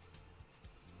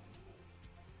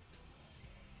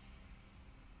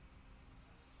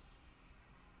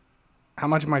 How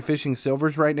much am I fishing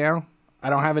silvers right now? I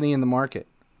don't have any in the market.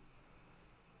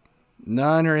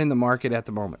 None are in the market at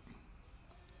the moment.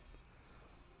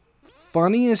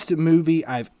 Funniest movie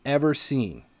I've ever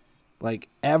seen. Like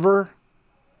ever.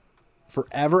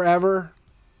 Forever, ever.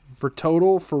 For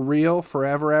total, for real,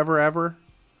 forever, ever, ever.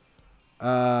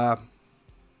 I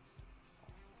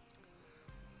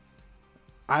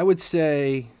would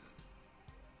say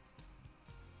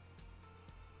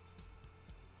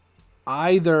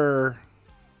either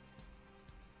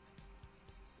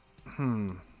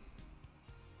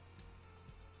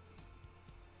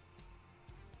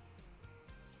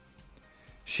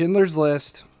Schindler's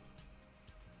List,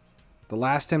 The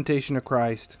Last Temptation of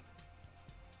Christ,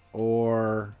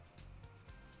 or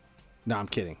no, I'm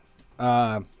kidding.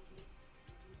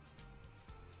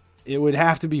 It would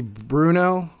have to be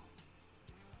Bruno.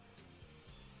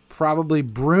 Probably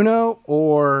Bruno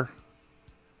or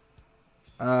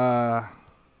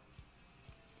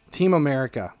Team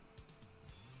America.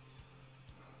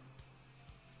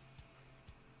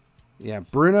 Yeah,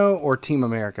 Bruno or Team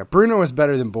America. Bruno is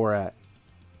better than Borat.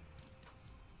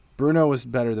 Bruno was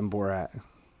better than Borat.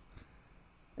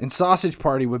 And Sausage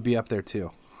Party would be up there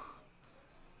too.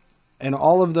 And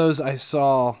all of those I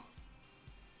saw,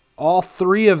 all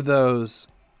three of those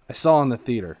I saw in the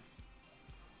theater.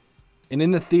 And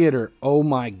in the theater, oh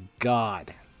my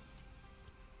God.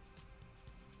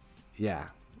 Yeah.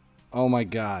 Oh my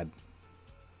God.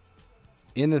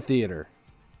 In the theater.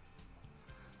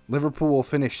 Liverpool will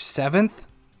finish 7th.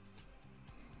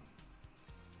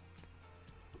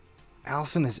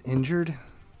 Alisson is injured.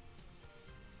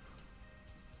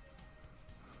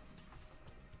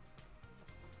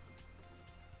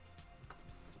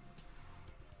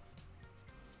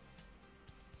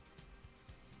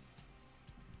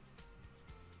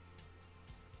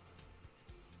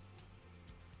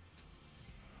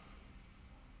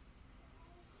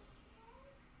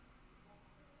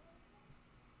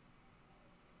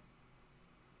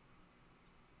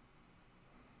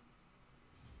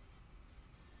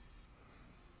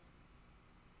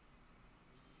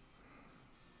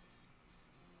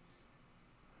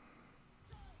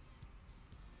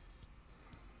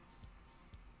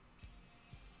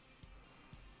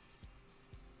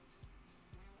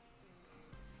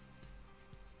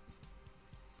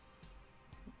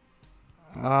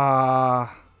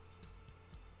 Ah.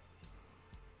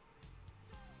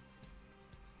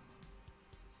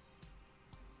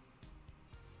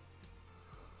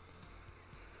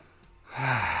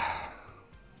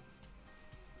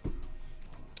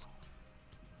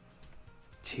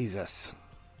 Jesus.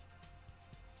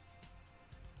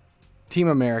 Team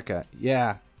America.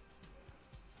 Yeah.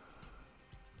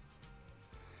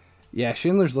 Yeah,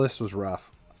 Schindler's List was rough.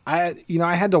 I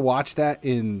had to watch that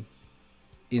in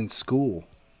school.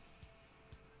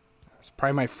 It's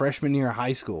probably my freshman year of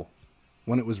high school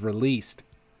when it was released.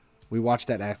 We watched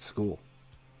that at school.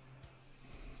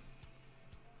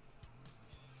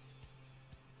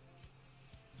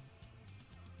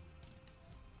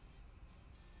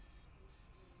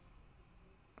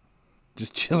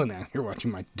 Just chilling out here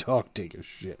watching my dog take a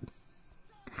shit.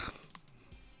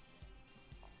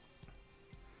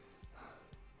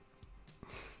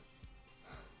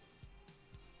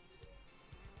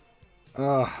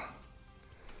 Ugh.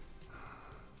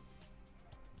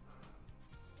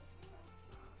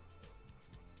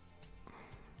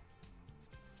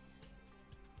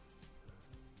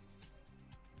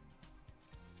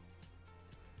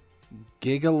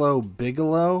 Gigolo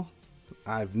Bigelow?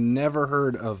 I've never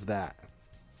heard of that.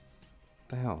 What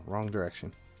the hell? Wrong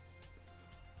direction.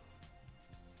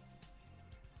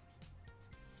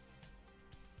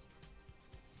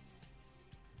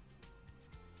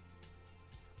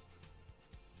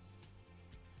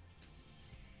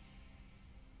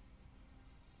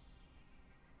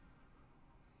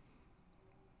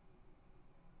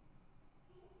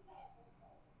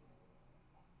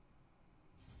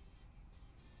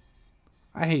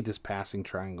 I hate this passing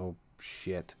triangle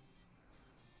shit.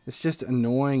 It's just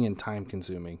annoying and time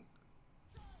consuming.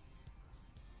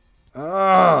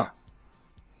 Ugh!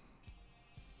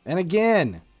 And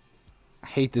again! I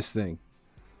hate this thing.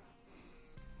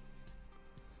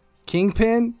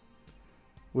 Kingpin?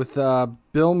 With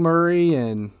Bill Murray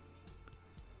and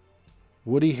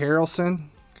Woody Harrelson?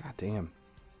 God damn.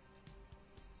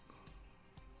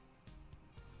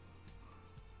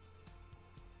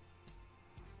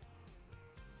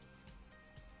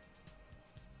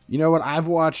 You know what?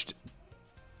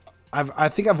 I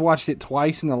think I've watched it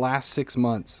twice in the last 6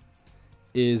 months.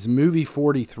 Is movie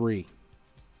 43.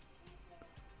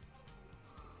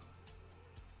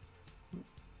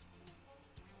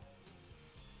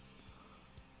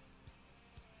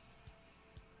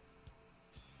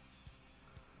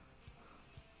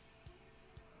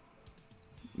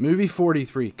 Movie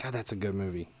 43. God, that's a good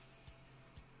movie.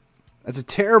 That's a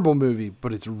terrible movie,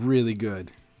 but it's really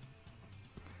good.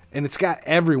 And it's got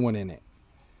everyone in it.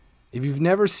 If you've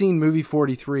never seen movie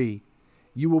 43,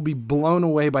 you will be blown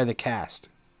away by the cast.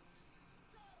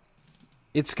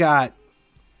 It's got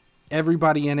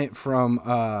everybody in it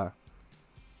from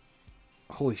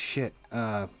holy shit.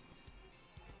 Let's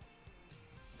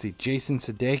see, Jason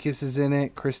Sudeikis is in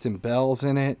it, Kristen Bell's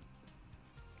in it,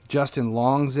 Justin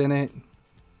Long's in it.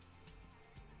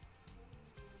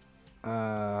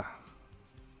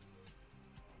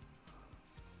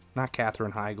 Not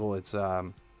Katherine Heigl, it's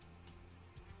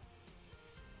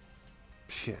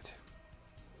shit.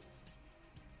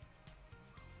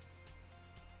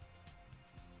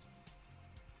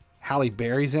 Halle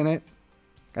Berry's in it.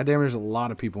 Goddamn, there's a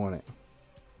lot of people in it.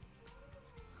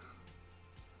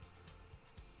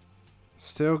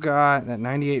 Still got that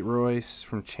 98 Royce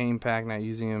from Chain Pack, not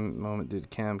using him. Moment did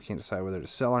Chem. Can't decide whether to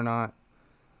sell or not.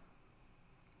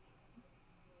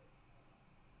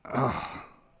 Ugh.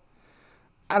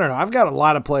 I don't know. I've got a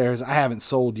lot of players I haven't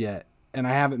sold yet. And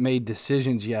I haven't made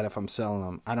decisions yet if I'm selling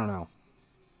them. I don't know.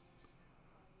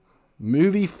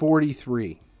 Movie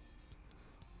 43.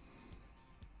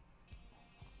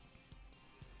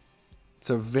 It's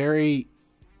a very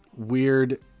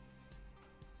weird,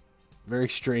 very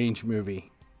strange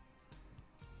movie.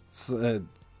 It's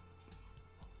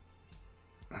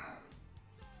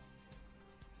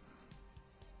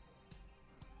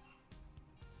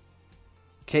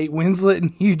Kate Winslet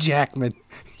and Hugh Jackman.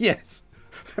 Yes.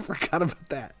 I forgot about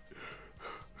that.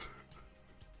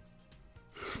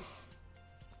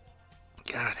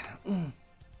 God.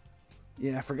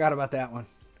 Yeah, I forgot about that one.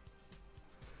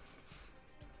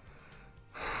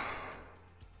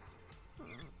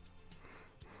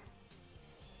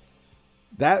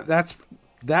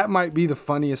 That might be the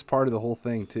funniest part of the whole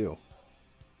thing too.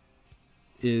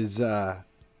 Is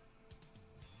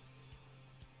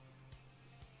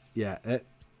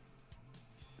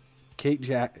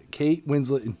Kate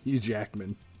Winslet and Hugh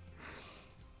Jackman.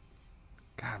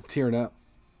 God, I'm tearing up.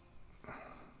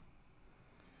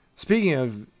 Speaking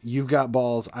of you've got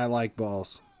balls, I like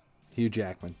balls. Hugh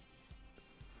Jackman.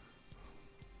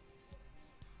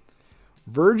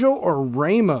 Virgil or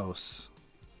Ramos?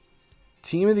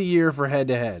 Team of the year for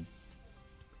head-to-head.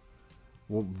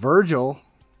 Well, Virgil.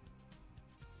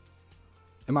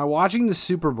 Am I watching the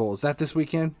Super Bowl? Is that this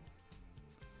weekend?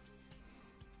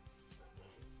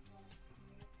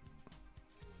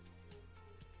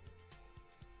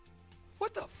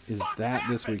 What the Is fuck that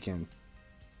happened? this weekend?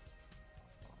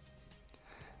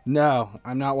 No,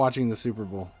 I'm not watching the Super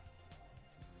Bowl.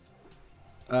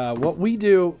 What we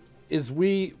do is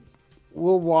we'll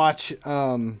watch.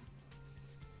 I'll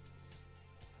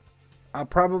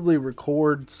probably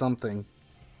record something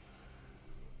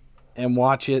and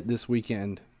watch it this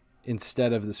weekend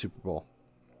instead of the Super Bowl.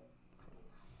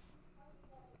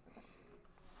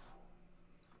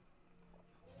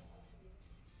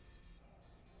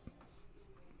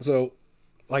 So,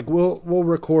 like, we'll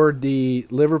record the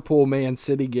Liverpool Man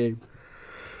City game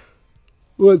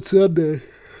on Sunday.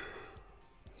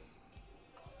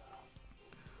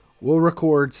 We'll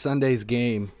record Sunday's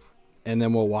game, and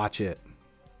then we'll watch it.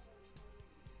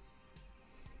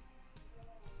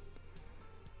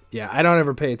 Yeah, I don't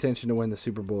ever pay attention to when the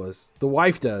Super Bowl is. The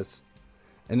wife does.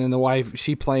 And then the wife,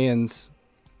 she plans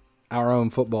our own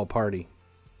football party.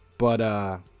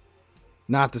 But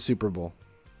not the Super Bowl.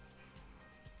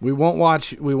 We won't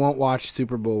watch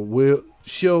Super Bowl. What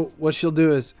she'll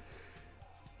do is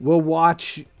we'll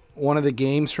watch one of the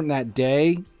games from that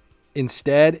day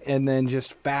instead, and then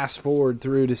just fast forward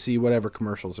through to see whatever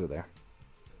commercials are there.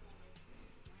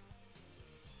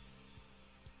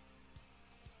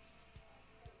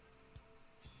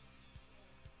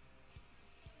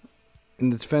 In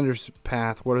the Defender's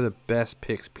Path, what are the best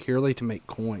picks purely to make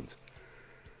coins?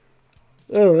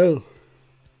 I don't know.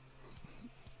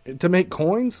 To make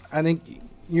coins, I think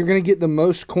you're going to get the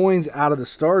most coins out of the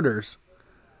starters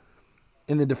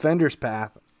in the Defender's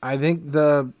Path. I think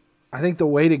the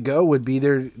way to go would be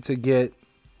there to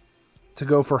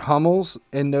go for Hummels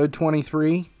in Node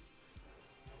 23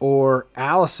 or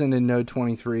Allison in Node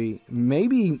 23.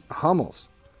 Maybe Hummels.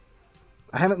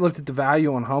 I haven't looked at the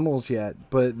value on Hummels yet,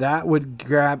 but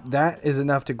that is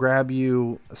enough to grab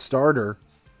you a starter.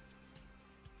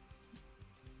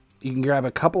 You can grab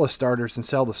a couple of starters and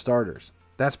sell the starters.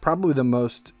 That's probably the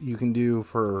most you can do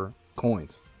for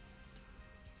coins.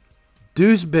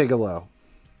 Deuce Bigelow.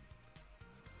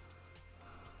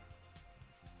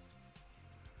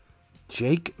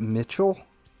 Jake Mitchell?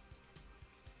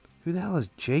 Who the hell is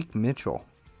Jake Mitchell?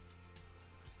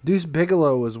 Deuce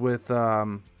Bigelow was with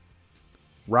Rob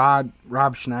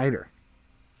Schneider.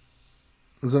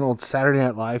 It was an old Saturday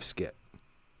Night Live skit.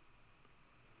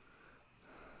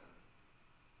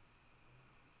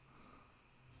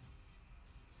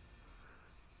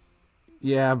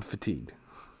 Yeah, I'm fatigued.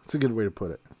 That's a good way to put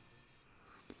it.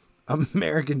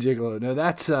 American Gigolo. No,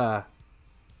 that's is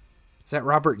that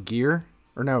Robert Gere?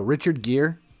 Or no, Richard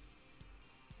Gere?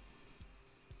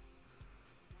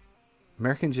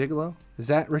 American Gigolo? Is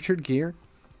that Richard Gere?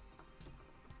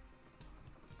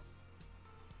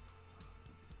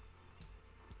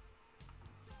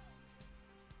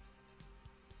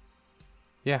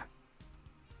 Yeah.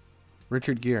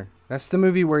 Richard Gere. That's the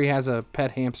movie where he has a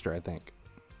pet hamster, I think.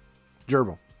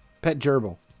 Gerbil. Pet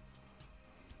gerbil.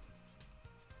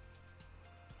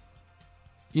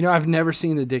 You know, I've never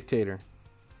seen The Dictator.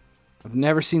 I've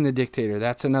never seen The Dictator.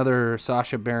 That's another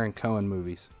Sacha Baron Cohen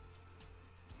movies.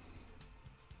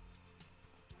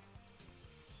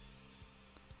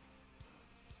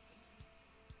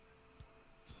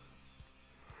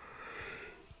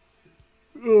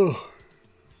 Ugh.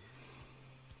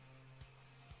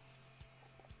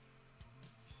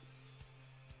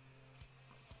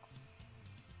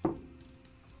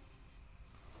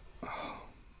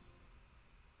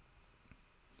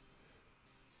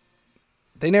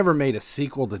 They never made a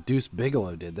sequel to Deuce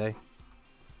Bigelow, did they?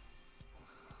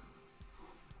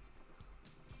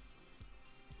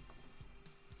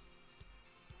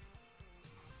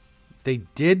 They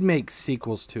did make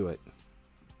sequels to it.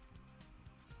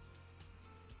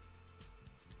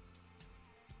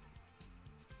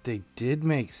 They did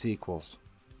make sequels.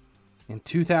 In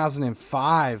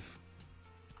 2005,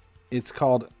 it's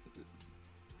called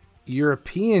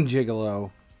European Gigolo.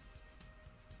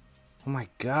 Oh my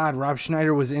God, Rob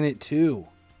Schneider was in it too.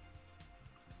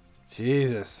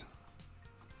 Jesus.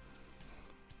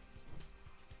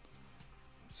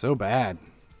 So bad.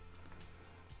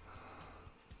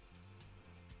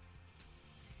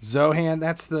 Zohan,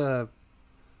 that's the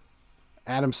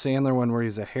Adam Sandler one where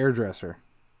he's a hairdresser.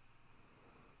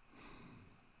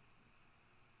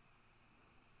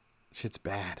 Shit's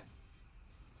bad.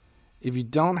 If you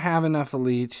don't have enough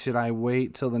elites, should I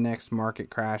wait till the next market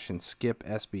crash and skip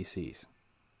SBCs?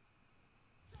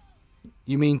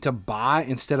 You mean to buy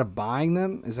instead of buying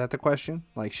them? Is that the question?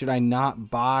 Like, should I not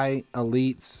buy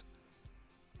elites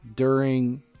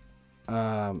during,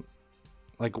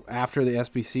 like after the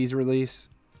SBC's release,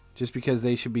 just because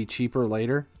they should be cheaper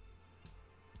later?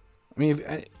 I mean,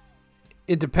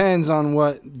 it depends on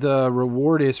what the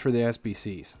reward is for the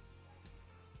SBCs.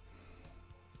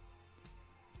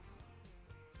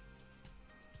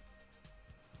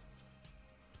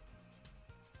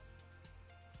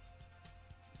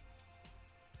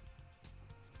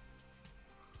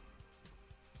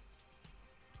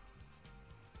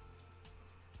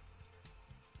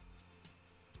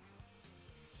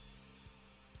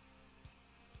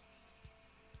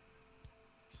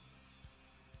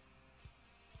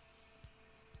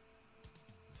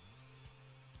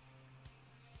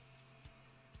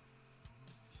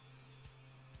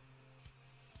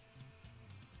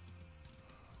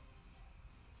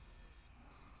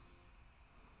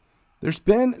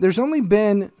 There's only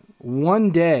been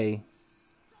one day.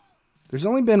 There's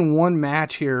only been one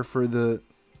match here for the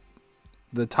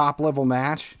top level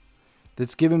match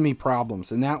that's given me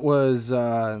problems, and that was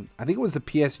I think it was the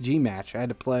PSG match. I had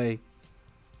to play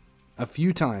a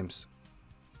few times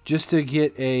just to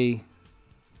get a.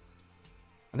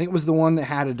 I think it was the one that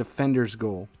had a defender's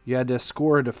goal. You had to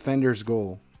score a defender's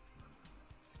goal.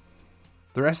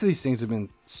 The rest of these things have been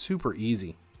super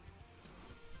easy.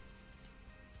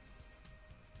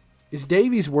 Is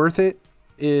Davies worth it?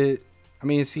 I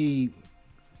mean, is he...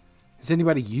 Has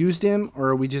anybody used him, or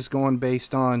are we just going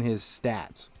based on his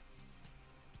stats?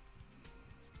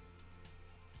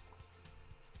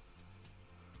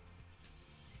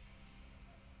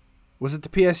 Was it the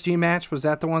PSG match? Was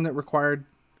that the one that required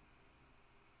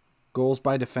goals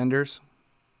by defenders?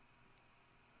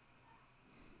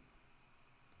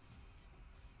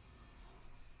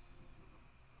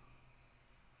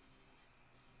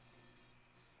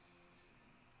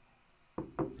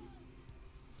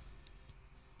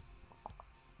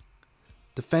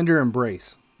 Defender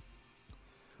embrace.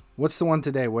 What's the one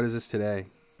today? What is this today?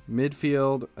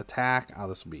 Midfield, attack. Oh,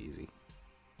 this will be easy.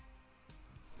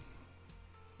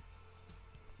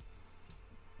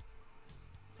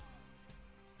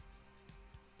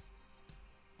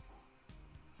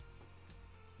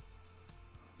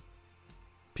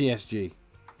 PSG.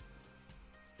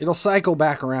 It'll cycle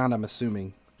back around, I'm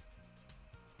assuming.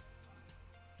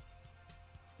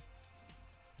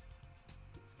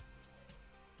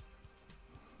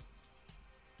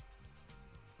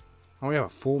 Oh, we have a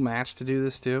full match to do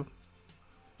this too.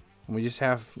 And we just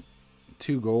have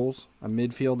 2 goals, a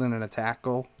midfield and an attack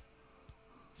goal.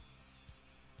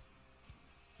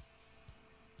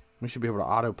 We should be able to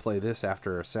autoplay this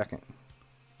after a second.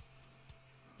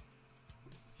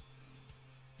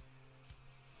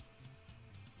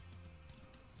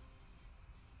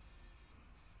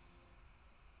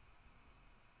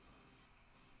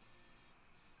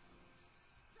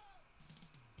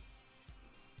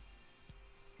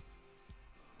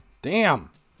 Damn.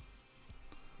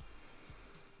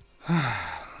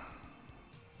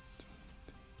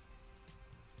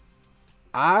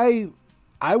 I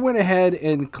went ahead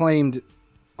and claimed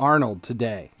Arnold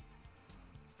today.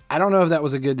 I don't know if that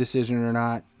was a good decision or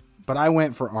not, but I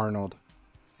went for Arnold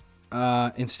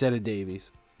instead of Davies.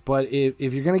 But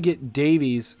if you're going to get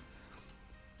Davies,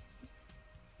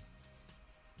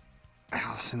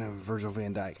 Alisson and Virgil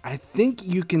van Dijk, I think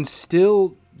you can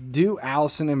still do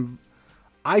Alisson and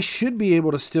I should be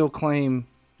able to still claim.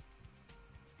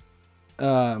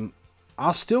 I'll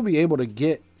still be able to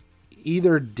get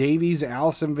either Davies,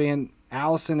 Alisson,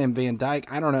 and Van Dijk.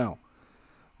 I don't know,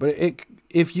 but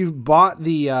if you've bought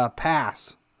the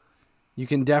pass, you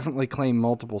can definitely claim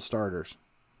multiple starters.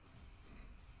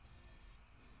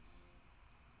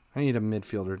 I need a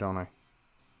midfielder, don't I?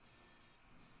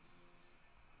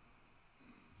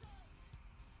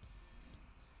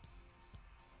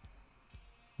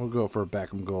 We'll go for a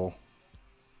Beckham goal.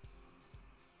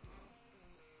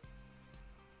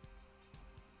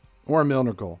 Or a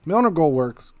Milner goal. Milner goal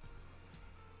works.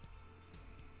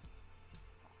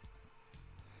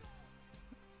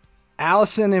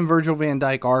 Alisson and Virgil van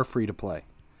Dijk are free to play.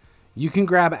 You can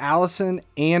grab Alisson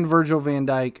and Virgil van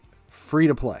Dijk free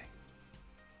to play.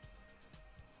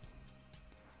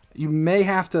 You may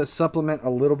have to supplement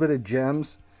a little bit of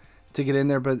gems to get in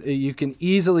there, but you can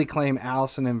easily claim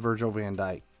Alisson and Virgil van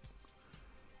Dijk.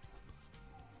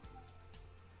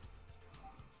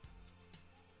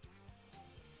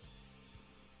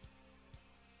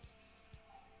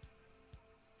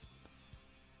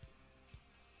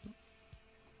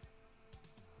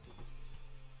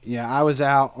 Yeah, I was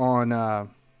out on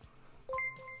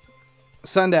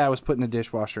Sunday. I was putting the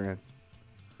dishwasher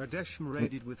in.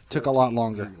 raided with Took a lot 14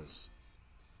 longer. viewers.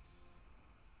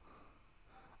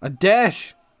 A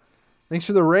dash. Thanks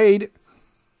for the raid.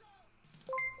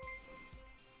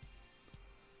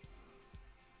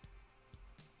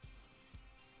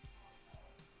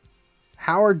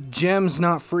 How are gems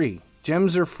not free?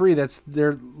 Gems are free.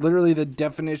 They're literally the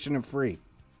definition of free.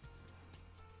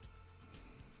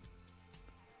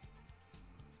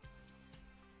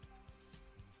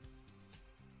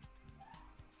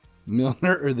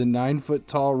 Milner or the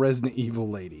 9-foot-tall Resident Evil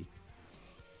lady?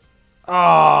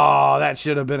 Oh, that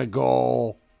should have been a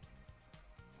goal.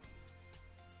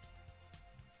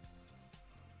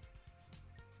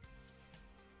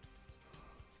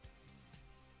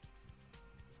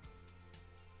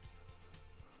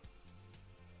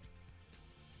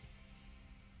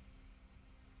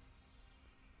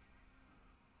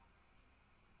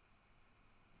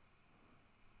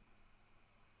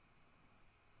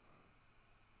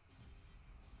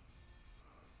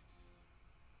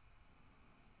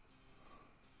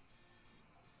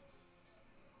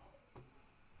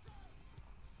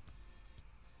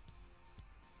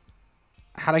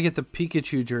 How'd I get the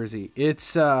Pikachu jersey?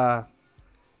 It's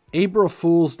April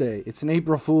Fool's Day. It's an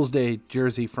April Fool's Day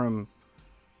jersey from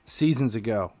seasons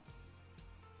ago.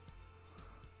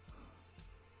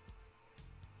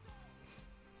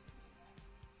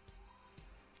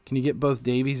 Can you get both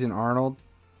Davies and Arnold?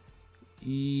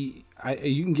 You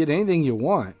can get anything you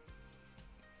want.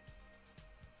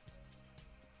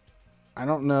 I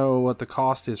don't know what the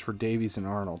cost is for Davies and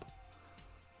Arnold.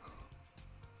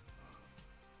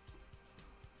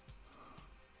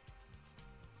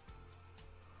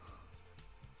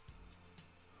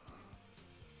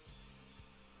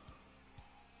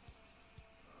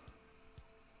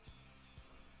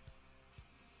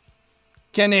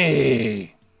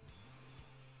 Kenny!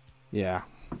 Yeah.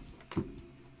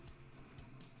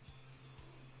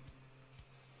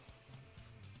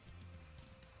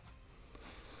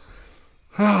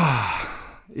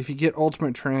 If you get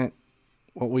Ultimate Trent,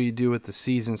 what will you do with the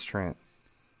Seasons Trent?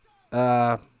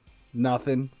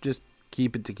 Nothing. Just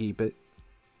keep it to keep it.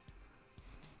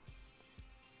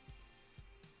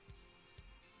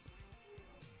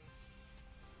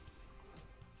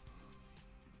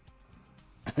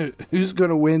 Who's going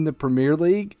to win the Premier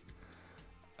League?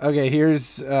 Okay,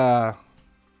 here's the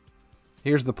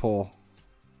poll.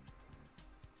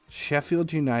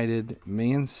 Sheffield United,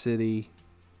 Man City,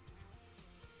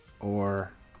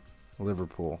 or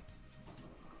Liverpool.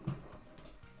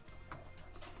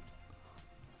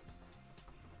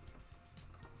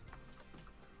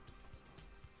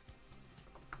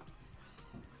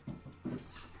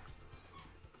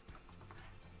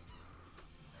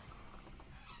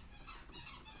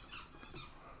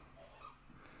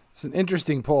 It's an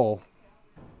interesting poll.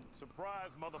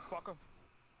 Surprise, motherfucker.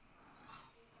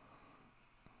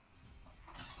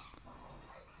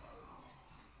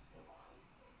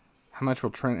 How much will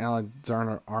Trent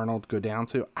Alexander-Arnold go down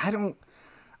to? I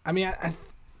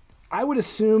would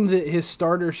assume that his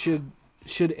starter should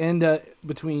end up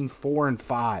between 4 and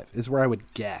 5 is where I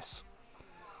would guess.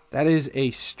 That is a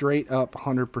straight up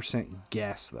 100%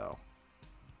 guess, though.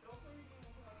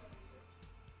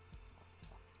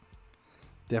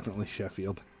 Definitely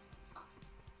Sheffield.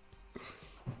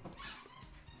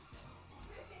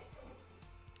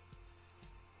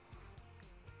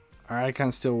 Our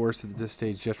icon's still worse at this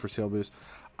stage just for sale boost.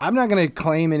 I'm not going to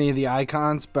claim any of the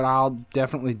icons, but I'll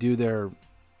definitely do their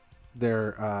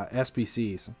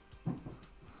SBCs.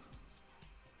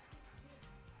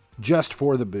 Just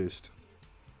for the boost.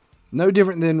 No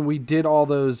different than we did all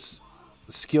those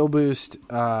skill boost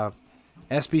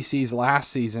SBCs last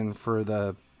season for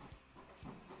the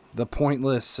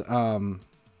pointless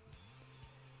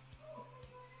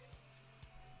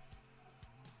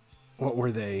what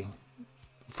were they?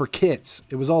 For kits.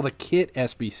 It was all the kit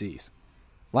SBCs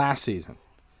last season.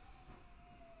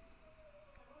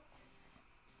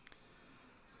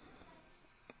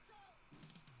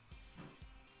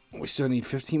 We still need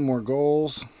 15 more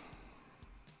goals.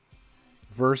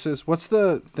 Versus, what's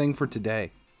the thing for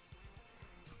today?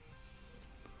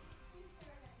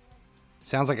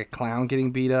 Sounds like a clown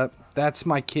getting beat up. That's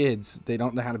my kids. They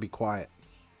don't know how to be quiet.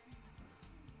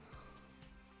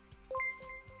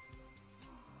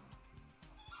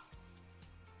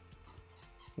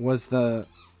 Was the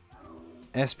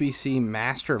SBC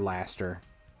Master Laster?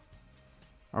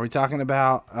 Are we talking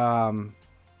about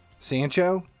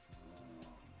Sancho?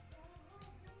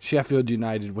 Sheffield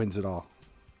United wins it all.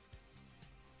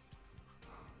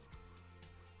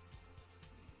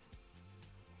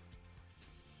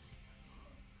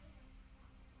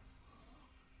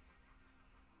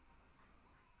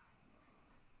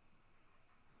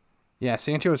 Yeah,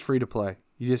 Sancho is free to play.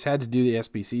 You just had to do the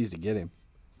SBCs to get him.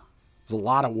 There's a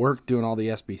lot of work doing all the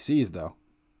SBCs, though.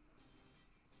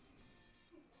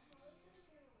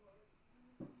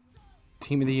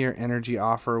 Team of the Year energy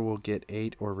offer will get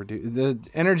 8 or reduce. The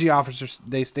energy offers,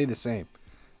 they stay the same.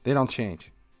 They don't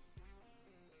change.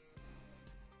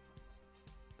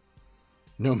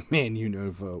 No Man U,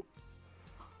 no vote.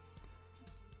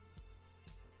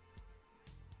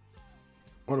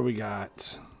 What do we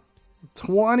got?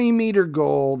 20-meter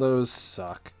goal. Those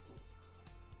suck.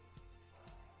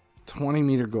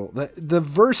 20-meter goal. The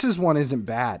versus one isn't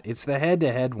bad. It's the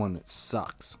head-to-head one that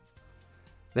sucks.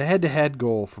 The head-to-head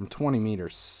goal from 20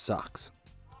 meters sucks.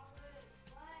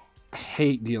 I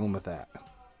hate dealing with that.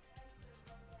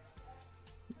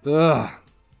 Ugh.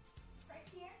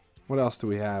 What else do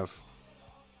we have?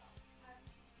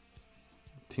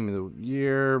 Team of the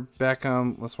Year,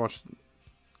 Beckham. Let's watch.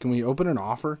 Can we open an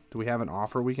offer? Do we have an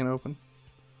offer we can open?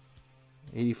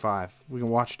 85. We can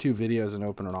watch 2 videos and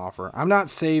open an offer. I'm not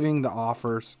saving the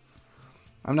offers.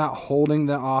 I'm not holding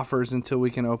the offers until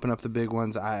we can open up the big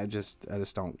ones. I just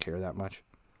don't care that much.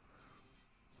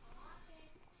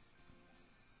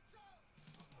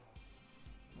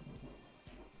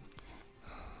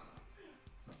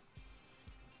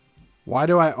 Why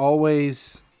do I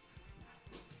always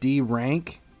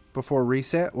D-rank before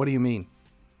reset? What do you mean?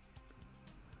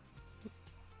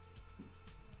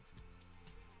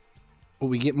 Will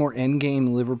we get more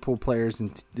endgame Liverpool players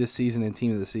in this season and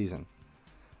team of the season?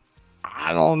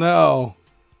 I don't know.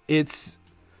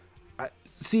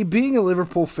 See, being a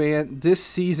Liverpool fan, this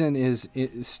season is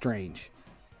strange.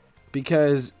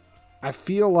 Because I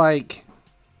feel like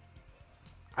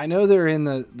I know they're in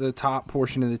the top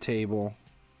portion of the table.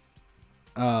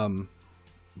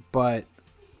 But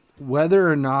whether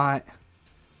or not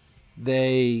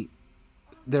they're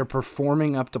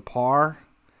performing up to par,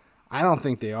 I don't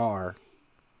think they are.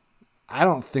 I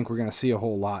don't think we're going to see a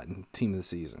whole lot in team of the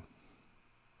season.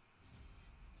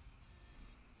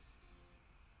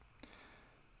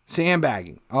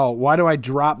 Sandbagging. Oh, why do I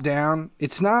drop down?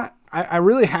 It's not. I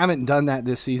really haven't done that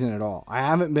this season at all. I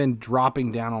haven't been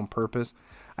dropping down on purpose.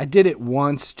 I did it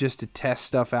once just to test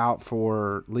stuff out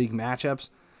for league matchups.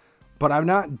 But I'm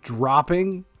not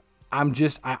dropping. I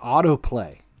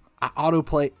autoplay. I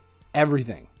autoplay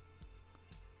everything.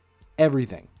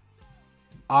 Everything.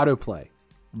 Autoplay.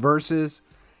 Versus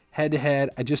head-to-head,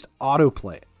 I just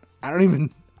autoplay it.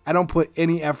 I don't put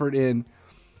any effort in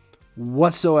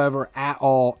whatsoever at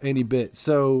all, any bit.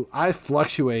 So I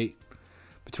fluctuate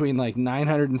between like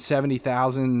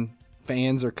 970,000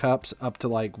 fans or cups up to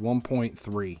like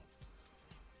 1.3.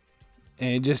 And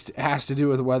it just has to do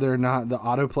with whether or not the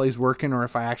autoplay is working or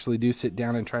if I actually do sit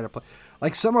down and try to play.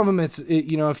 Like some of them,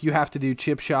 if you have to do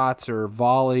chip shots or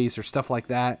volleys or stuff like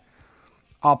that,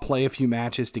 I'll play a few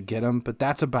matches to get them, but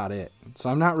that's about it. So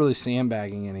I'm not really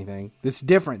sandbagging anything. It's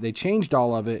different. They changed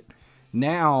all of it.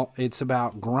 Now it's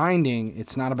about grinding.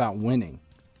 It's not about winning.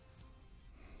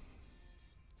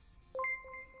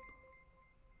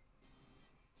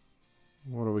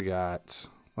 What do we got?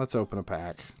 Let's open a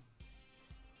pack.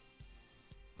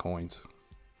 Coins.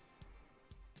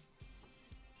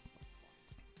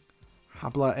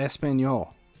 Habla Español.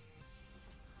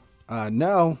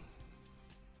 No.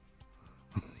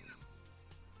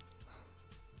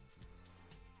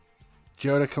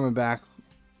 Jota coming back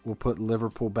will put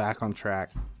Liverpool back on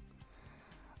track.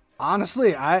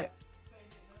 Honestly, I've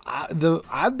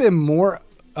been more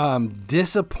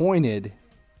disappointed.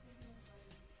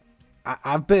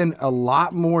 I've been a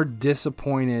lot more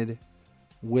disappointed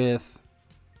with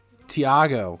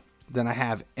Thiago than I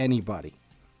have anybody.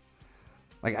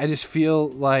 Like, I just feel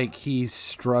like he's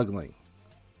struggling.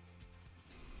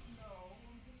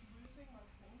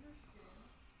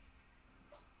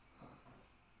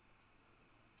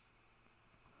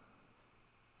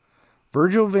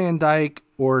 Virgil van Dijk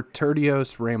or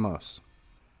Tertios Ramos?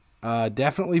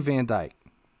 Definitely Van Dijk.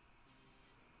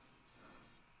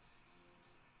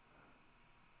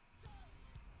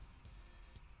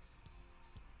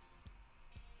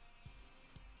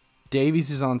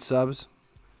 Davies is on subs.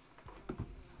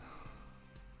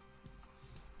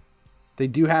 They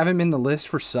do have him in the list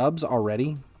for subs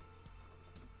already.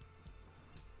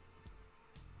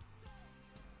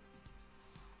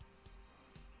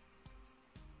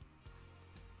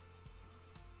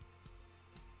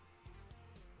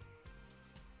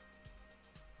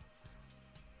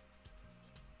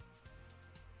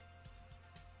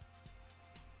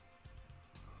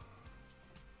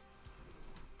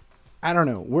 I don't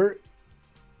know.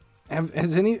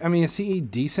 Is he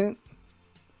decent?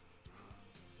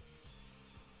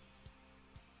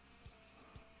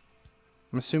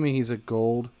 I'm assuming he's a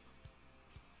gold.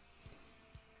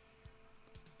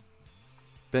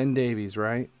 Ben Davies,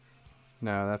 right?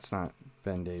 No, that's not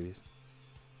Ben Davies.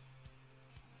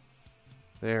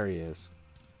 There he is.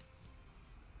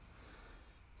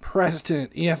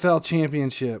 President, EFL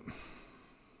Championship.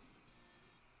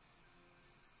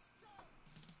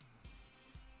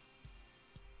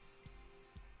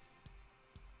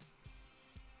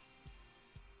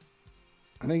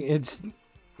 I think it's,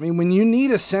 I mean, when you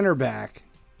need a center back,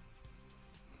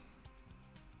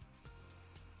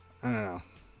 I don't know.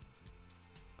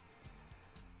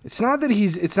 It's not that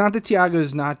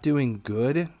Thiago's not doing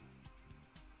good.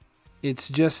 It's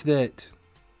just that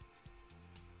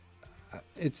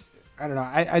I don't know.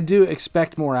 I do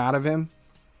expect more out of him.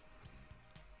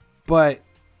 But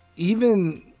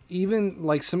even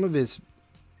like some of his,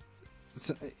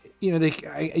 you know,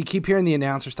 I keep hearing the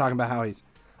announcers talking about how he's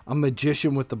a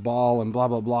magician with the ball and blah,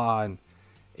 blah, blah. And,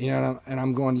 you know, and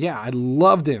I'm going, yeah, I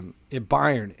loved him at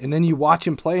Bayern. And then you watch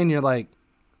him play and you're like,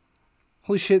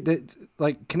 holy shit, that,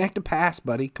 like, connect a pass,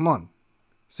 buddy. Come on.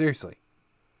 Seriously.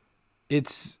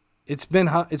 It's been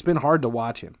hard to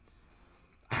watch him.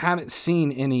 I haven't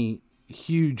seen any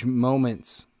huge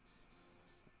moments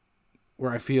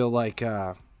where I feel like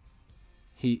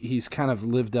he's kind of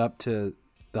lived up to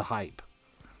the hype.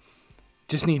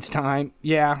 Just needs time.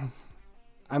 Yeah.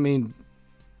 I mean,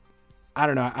 I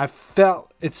don't know. I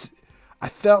felt like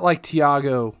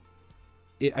Thiago,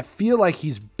 I feel like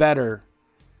he's better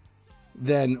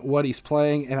than what he's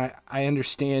playing, and I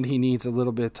understand he needs a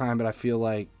little bit of time, but I feel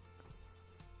like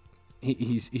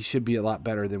he should be a lot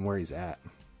better than where he's at.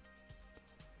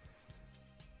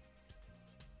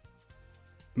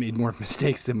 Made more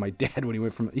mistakes than my dad when he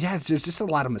went from, yeah, there's just a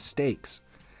lot of mistakes.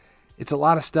 It's a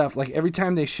lot of stuff. Like every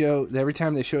time they show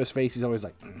his face, he's always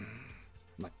like,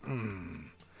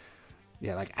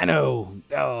 yeah, like, I know.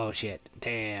 Oh shit.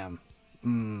 Damn.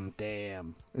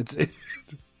 Damn. It's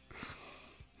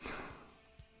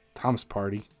Tom's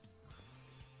party.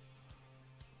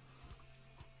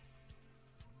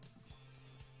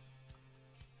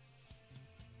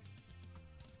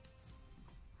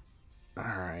 All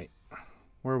right.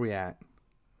 Where are we at?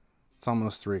 It's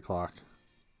almost 3 o'clock.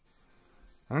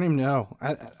 I don't even know.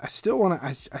 I still want to.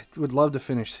 I would love to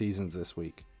finish seasons this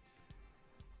week.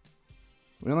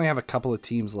 We only have a couple of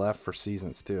teams left for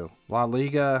seasons too. La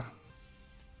Liga.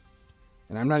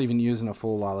 And I'm not even using a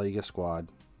full La Liga squad.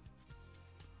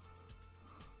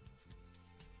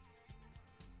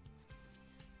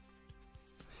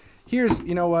 Here's,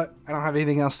 you know what? I don't have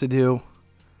anything else to do.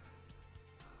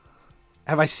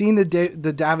 Have I seen the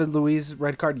David Luiz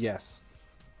red card? Yes.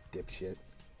 Dipshit.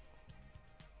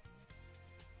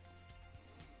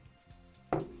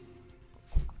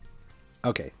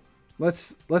 Okay.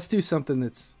 Let's do something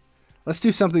that's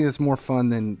more fun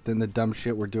than the dumb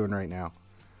shit we're doing right now.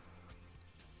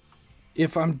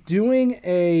 If I'm doing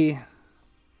a,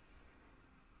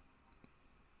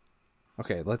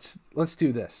 okay, let's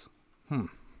do this.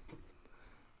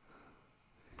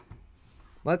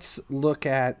 Let's look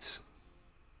at,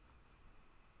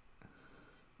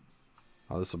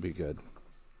 oh, this will be good.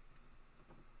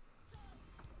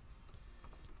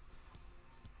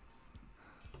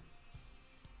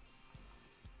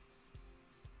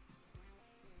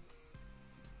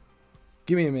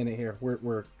 Give me a minute here.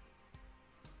 We're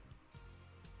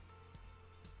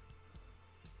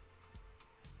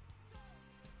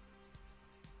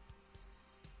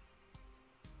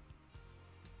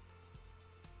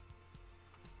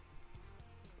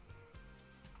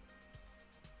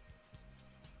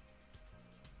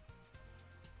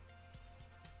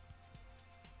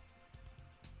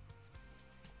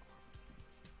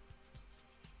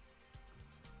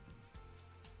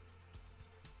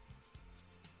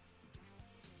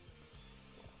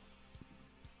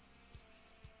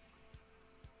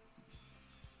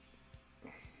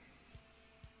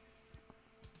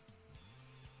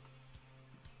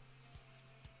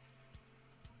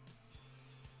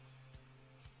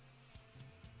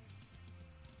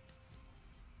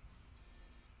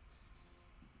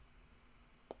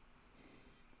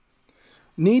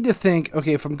need to think,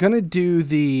 okay, if I'm going to do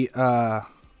the,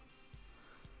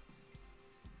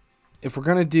 if we're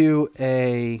going to do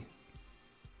an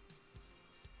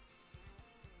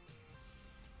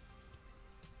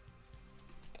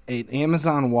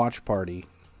Amazon watch party.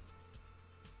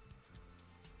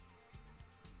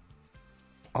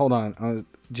 Hold on.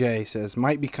 Jay says,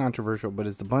 might be controversial, but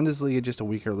is the Bundesliga just a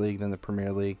weaker league than the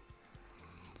Premier League?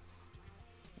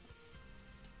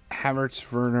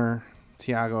 Havertz, Werner,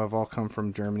 Thiago have all come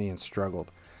from Germany and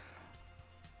struggled.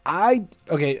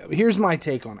 Okay, here's my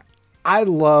take on it. I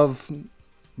love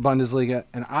Bundesliga,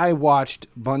 and I watched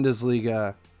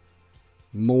Bundesliga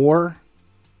more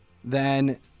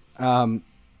than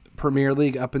Premier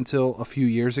League up until a few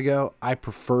years ago. I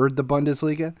preferred the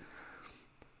Bundesliga.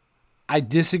 I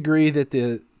disagree that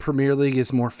the Premier League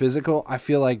is more physical. I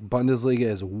feel like Bundesliga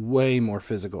is way more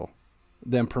physical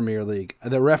than Premier League.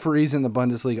 The referees in the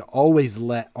Bundesliga always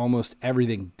let almost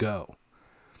everything go.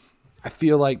 I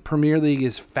feel like Premier League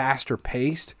is faster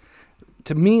paced.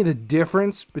 To me, the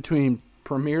difference between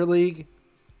Premier League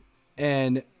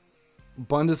and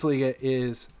Bundesliga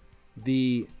is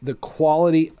the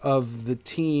quality of the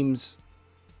teams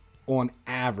on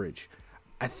average.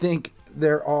 I think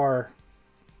there are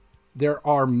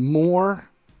more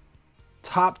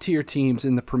top tier teams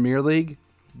in the Premier League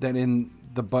than in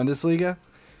the Bundesliga.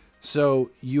 So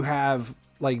you have,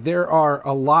 like, there are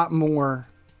a lot more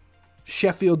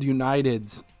Sheffield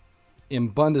Uniteds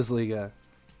in Bundesliga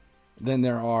than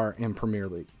there are in Premier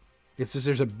League. It's just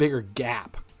there's a bigger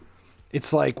gap.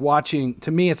 It's like watching,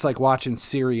 to me, it's like watching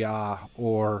Serie A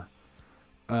or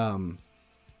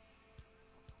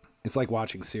it's like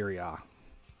watching Serie A,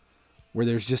 where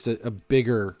there's just a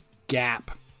bigger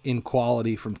gap in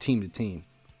quality from team to team.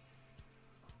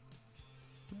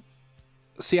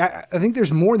 See, I think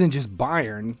there's more than just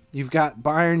Bayern. You've got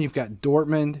Bayern, you've got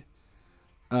Dortmund.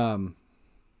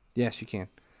 Yes, you can.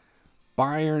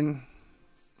 Bayern,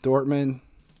 Dortmund.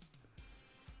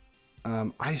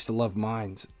 I used to love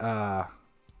Mainz.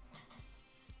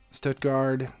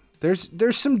 Stuttgart.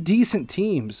 There's some decent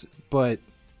teams, but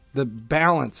the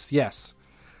balance, yes.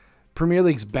 Premier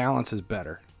League's balance is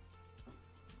better.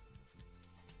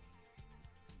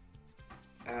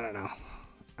 I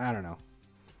don't know.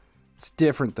 It's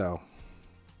different, though.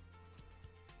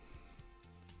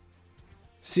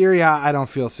 Serie A, I don't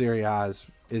feel Serie A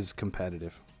is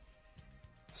competitive.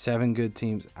 7 good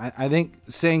teams. I think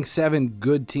saying 7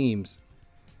 good teams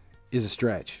is a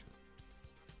stretch.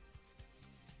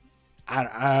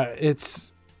 I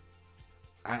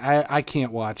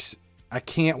can't watch. I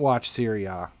can't watch Serie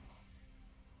A.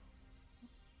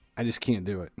 I just can't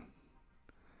do it.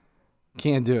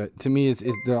 Can't do it. To me, it's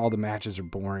all the matches are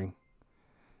boring.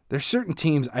 There's certain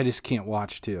teams I just can't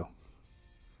watch too.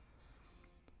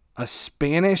 A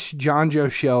Spanish Jonjo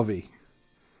Shelvey.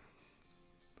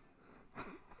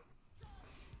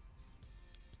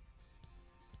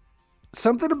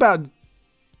 Something about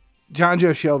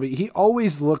Jonjo Shelvey. He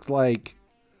always looked like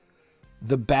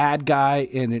the bad guy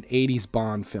in an 80s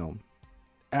Bond film.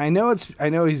 And I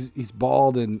know he's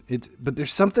bald but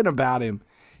there's something about him.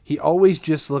 He always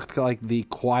just looked like the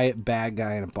quiet bad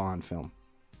guy in a Bond film.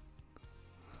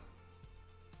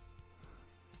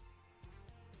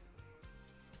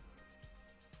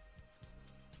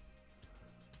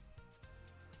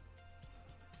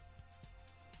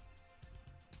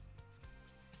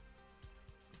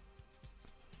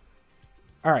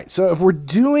 All right, so if we're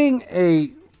doing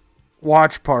a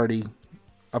watch party,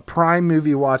 a Prime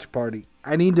movie watch party,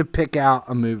 I need to pick out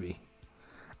a movie.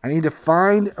 I need to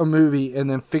find a movie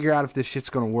and then figure out if this shit's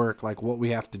going to work, like what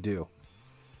we have to do.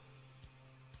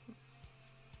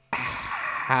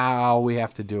 How we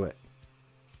have to do it.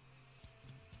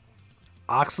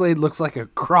 Oxlade looks like a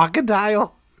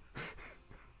crocodile.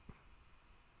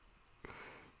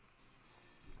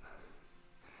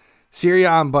 Serie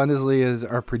A and Bundesliga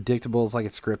are predictable. It's like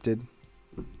it's scripted.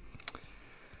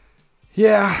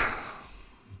 Yeah.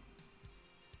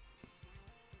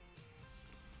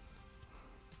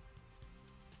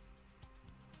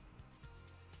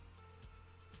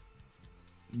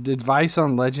 Advice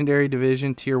on Legendary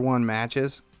Division Tier 1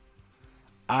 matches.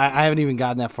 I haven't even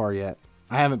gotten that far yet.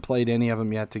 I haven't played any of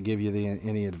them yet to give you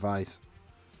any advice.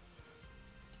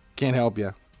 Can't help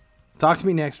you. Talk to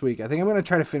me next week. I think I'm going to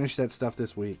try to finish that stuff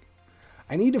this week.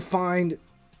 I need to find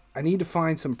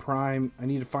some Prime. I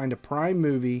need to find a Prime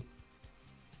movie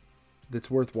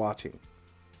that's worth watching.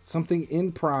 Something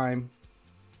in Prime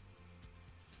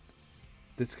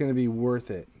that's going to be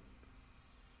worth it.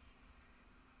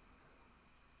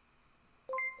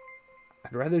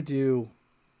 I'd rather do...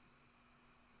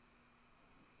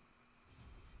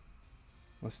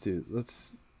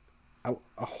 A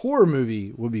horror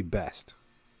movie would be best.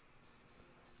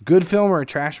 Good film or a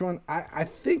trash one? I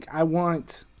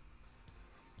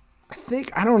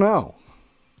don't know.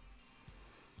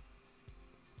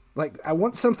 Like, I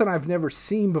want something I've never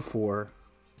seen before.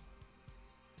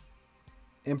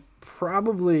 And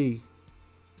probably...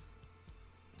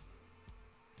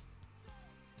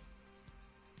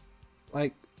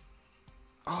 like...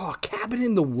 oh, Cabin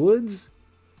in the Woods?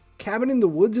 Cabin in the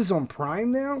Woods is on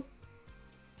Prime now?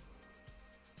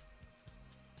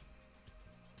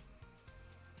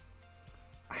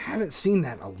 I haven't seen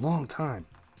that in a long time.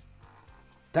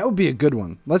 That would be a good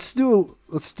one. Let's do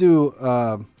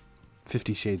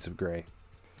 50 Shades of Grey.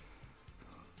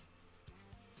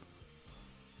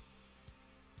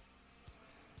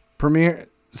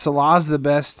 Salah's the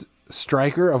best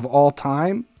striker of all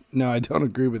time? No, I don't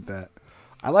agree with that.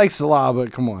 I like Salah,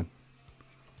 but come on.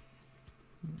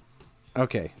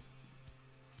 Okay.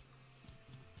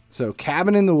 So,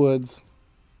 Cabin in the Woods.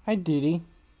 Hi, Didi.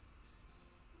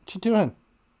 What you doing?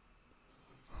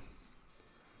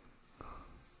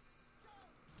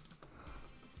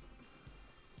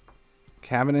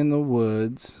 Cabin in the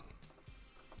Woods.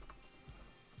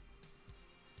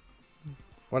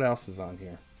 What else is on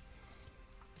here?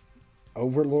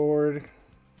 Overlord.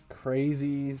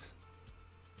 Crazies.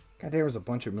 God, there was a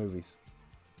bunch of movies.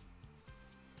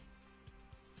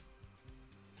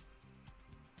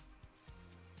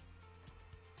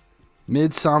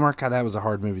 Midsummer. God, that was a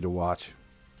hard movie to watch.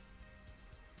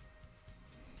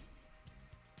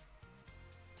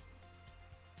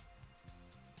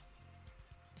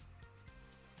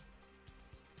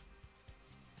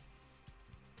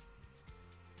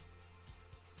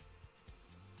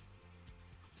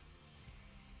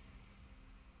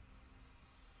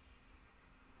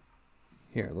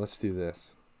 Here, let's do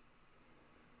this.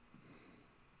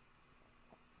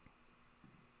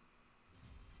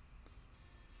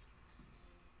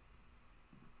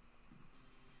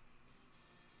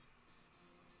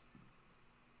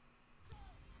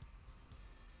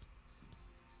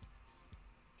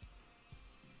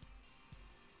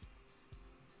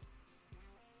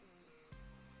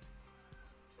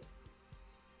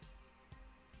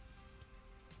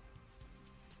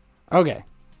 Okay.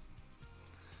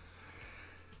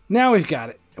 Now we've got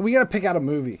it. We got to pick out a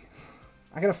movie.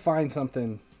 I got to find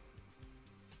something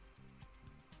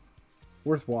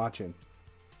worth watching.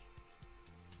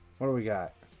 What do we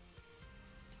got?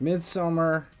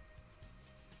 Midsummer.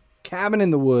 Cabin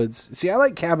in the Woods. See, I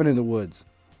like Cabin in the Woods.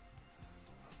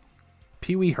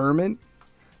 Pee Wee Herman.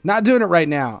 Not doing it right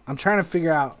now. I'm trying to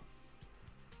figure out.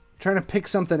 Trying to pick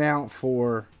something out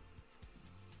for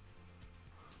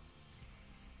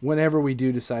whenever we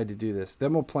do decide to do this.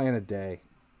 Then we'll plan a day.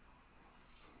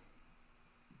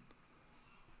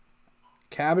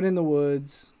 Cabin in the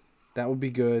Woods. That would be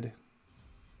good.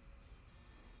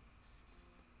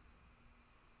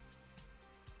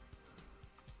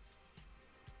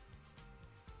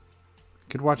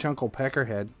 Could watch Uncle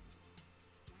Peckerhead.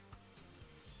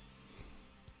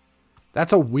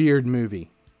 That's a weird movie.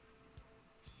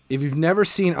 If you've never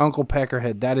seen Uncle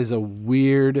Peckerhead, that is a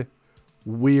weird,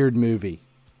 weird movie.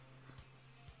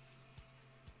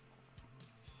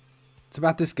 It's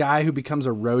about this guy who becomes a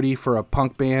roadie for a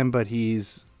punk band, but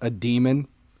he's a demon.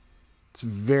 It's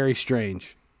very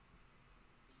strange.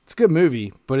 It's a good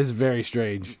movie, but it's very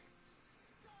strange.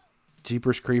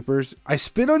 Jeepers Creepers. I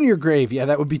Spit on Your Grave. Yeah,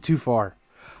 that would be too far.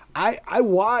 I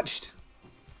watched...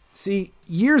 See,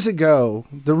 years ago,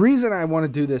 the reason I want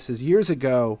to do this is years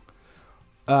ago,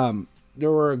 there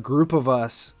were a group of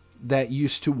us that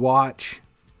used to watch...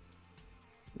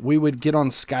 We would get on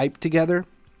Skype together.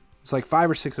 It's like 5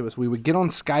 or 6 of us. We would get on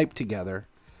Skype together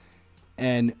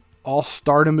and all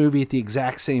start a movie at the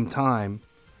exact same time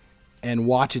and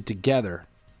watch it together.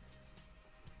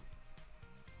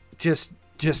 Just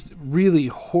really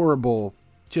horrible,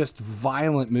 just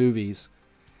violent movies.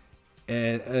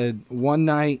 And one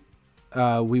night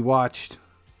we watched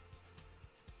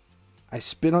I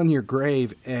Spit on Your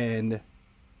Grave, and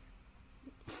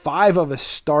 5 of us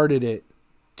started it.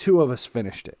 2 of us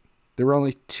finished it. There were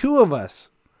only 2 of us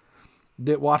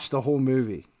that watched the whole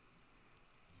movie.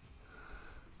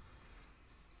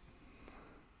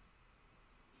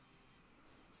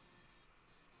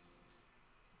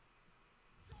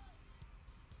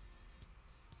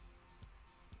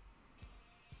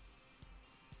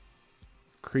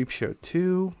 Creepshow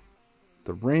 2,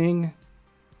 The Ring.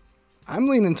 I'm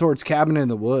leaning towards Cabin in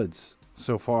the Woods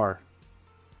so far.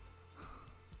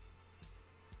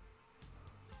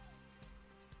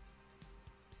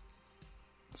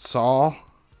 Saw.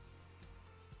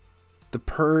 The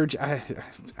Purge. I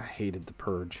hated The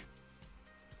Purge.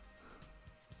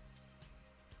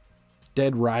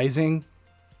 Dead Rising.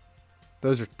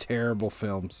 Those are terrible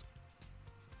films.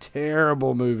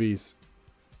 Terrible movies.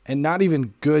 And not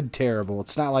even good terrible.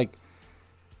 It's not like...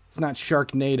 It's not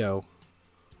Sharknado.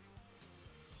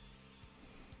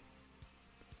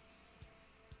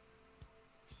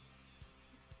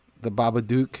 The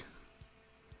Babadook.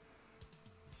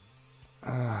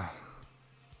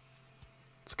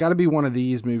 It's got to be one of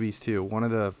these movies too. One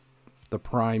of the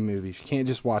Prime movies. You can't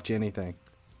just watch anything.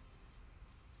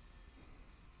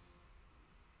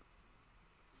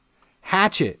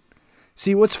 Hatchet.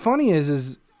 See, what's funny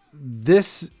is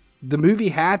the movie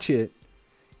Hatchet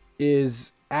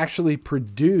is actually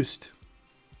produced.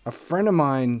 A friend of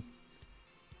mine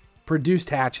produced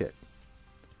Hatchet.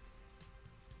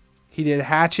 He did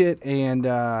Hatchet and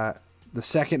the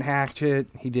second Hatchet.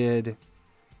 He did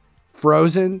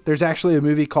Frozen. There's actually a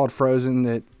movie called Frozen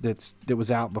that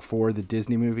was out before the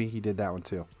Disney movie. He did that one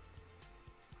too.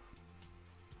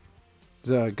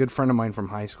 He's a good friend of mine from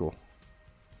high school.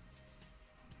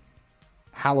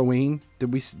 Halloween.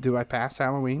 Do I pass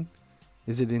Halloween?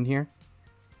 Is it in here?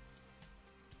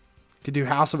 Could do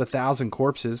House of 1,000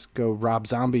 Corpses. Go Rob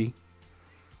Zombie.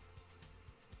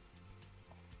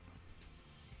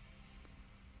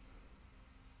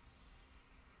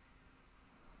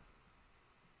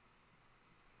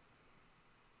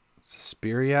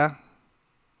 Suspiria.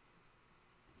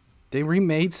 They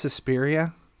remade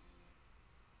Suspiria.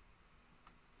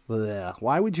 Ugh,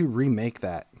 why would you remake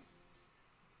that?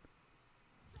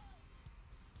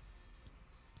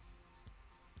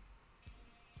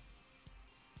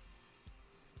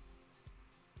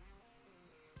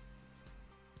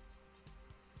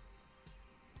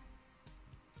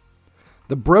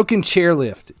 The Broken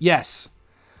Chairlift. Yes.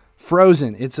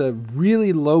 Frozen. It's a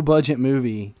really low budget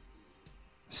movie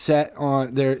set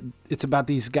on there. It's about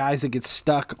these guys that get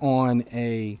stuck on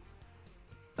a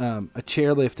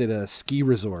chairlift at a ski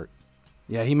resort.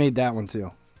 Yeah, he made that one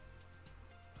too.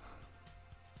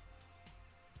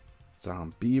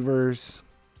 Zombievers.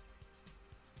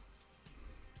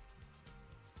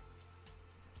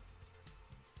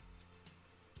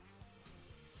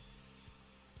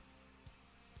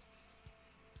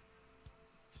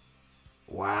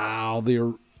 Wow, the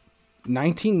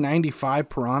 1995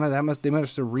 Piranha. They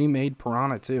must have remade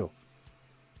Piranha too.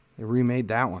 They remade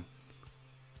that one.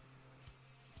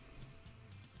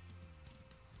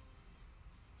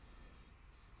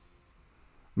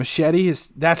 Machete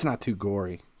that's not too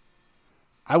gory.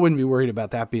 I wouldn't be worried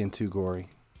about that being too gory.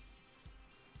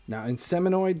 Now in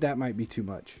Seminoid, that might be too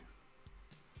much.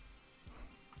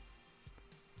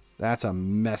 That's a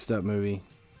messed up movie.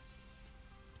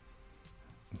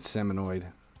 Seminoid.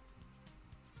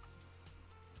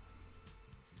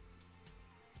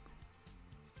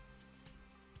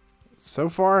 So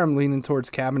far, I'm leaning towards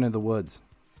Cabin in the Woods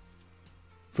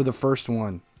for the first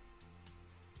one.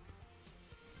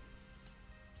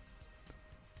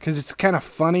 Because it's kind of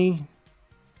funny.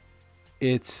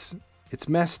 It's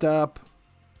messed up.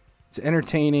 It's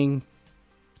entertaining.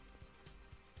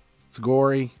 It's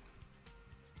gory.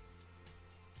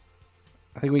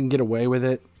 I think we can get away with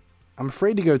it. I'm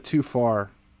afraid to go too far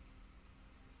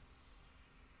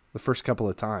the first couple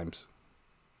of times.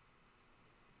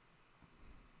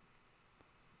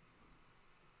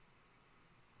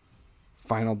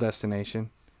 Final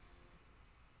Destination.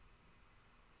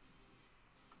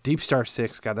 Deep Star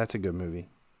 6. God, that's a good movie.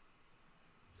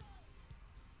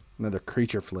 Another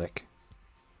creature flick.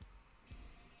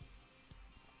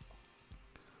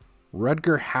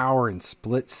 Rutger Hauer in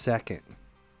Split Second.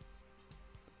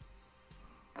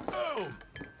 Boom!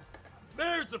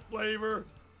 There's the flavor.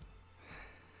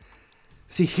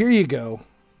 See, here you go.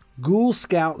 Ghoul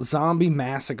Scout Zombie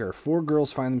Massacre. 4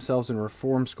 girls find themselves in a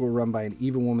reform school run by an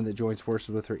evil woman that joins forces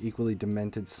with her equally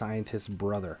demented scientist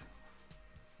brother.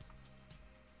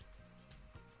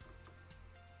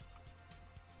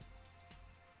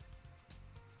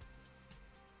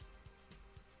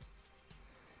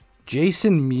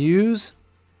 Jason Mewes?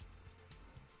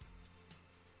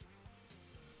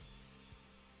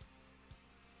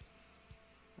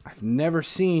 I've never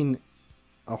seen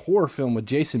a horror film with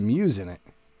Jason Mewes in it.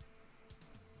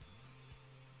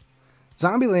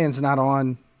 Zombieland's not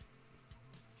on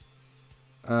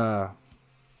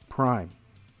Prime.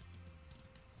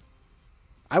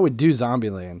 I would do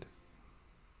Zombieland.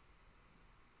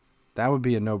 That would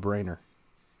be a no-brainer.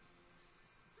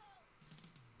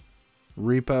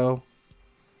 Repo.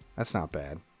 That's not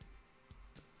bad.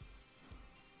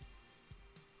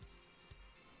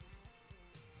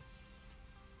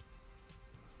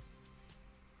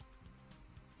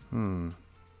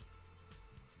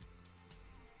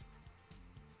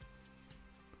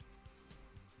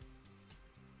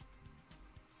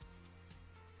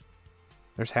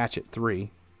 There's Hatchet 3.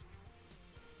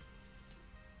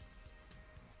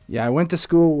 Yeah, I went to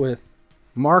school with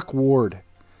Mark Ward.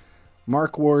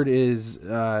 Mark Ward is,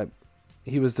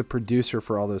 he was the producer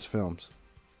for all those films.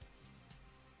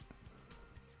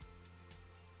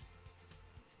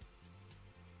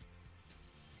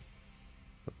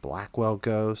 The Blackwell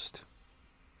Ghost.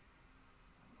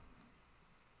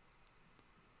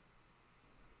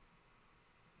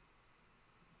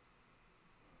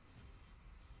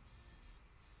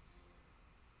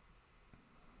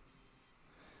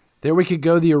 There we could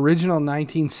go, the original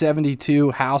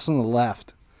 1972 House on the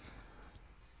Left.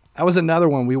 That was another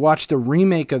one. We watched a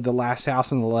remake of The Last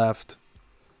House on the Left.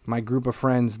 My group of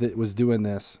friends that was doing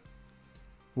this.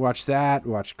 Watched that.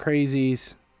 Watched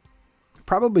Crazies.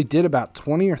 Probably did about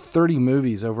 20 or 30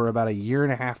 movies over about a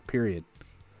 1.5 year period.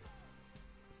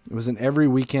 It was an every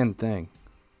weekend thing.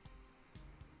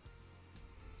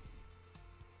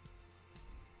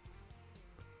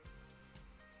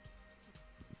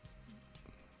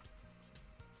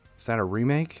 Is that a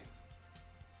remake?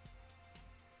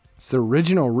 It's the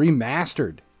original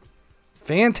remastered.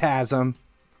 Phantasm.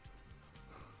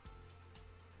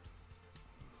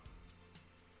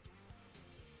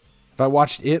 Have I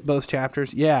watched it, both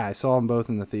chapters? Yeah, I saw them both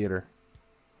in the theater.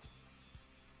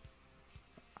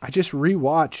 I just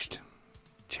rewatched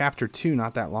chapter 2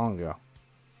 not that long ago.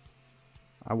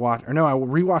 I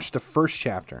rewatched the first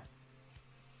chapter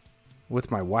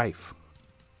with my wife.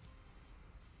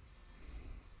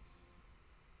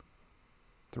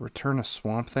 The Return of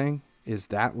Swamp Thing? Is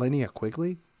that Linnea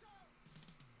Quigley?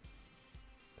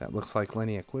 That looks like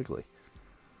Linnea Quigley.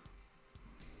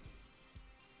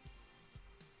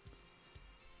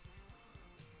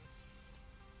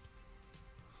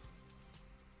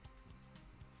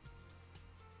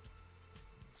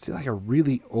 See, like a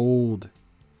really old,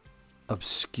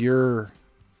 obscure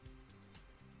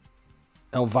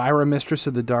Elvira, Mistress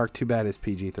of the Dark. Too bad it's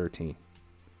PG-13.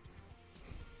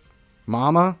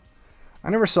 Mama? I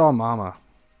never saw Mama.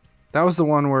 That was the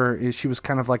one where she was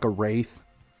kind of like a wraith.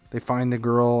 They find the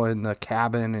girl in the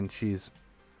cabin and she's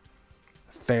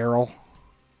feral.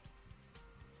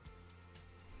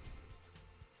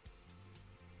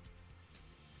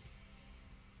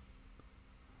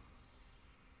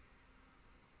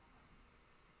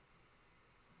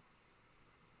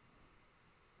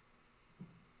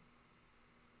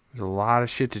 There's a lot of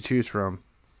shit to choose from.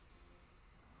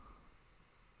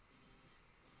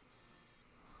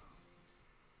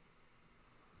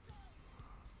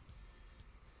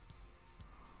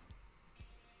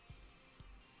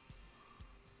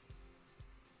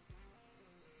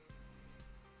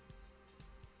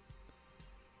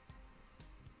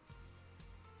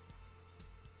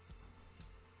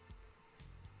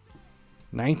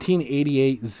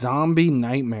 (1988) Zombie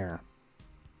Nightmare.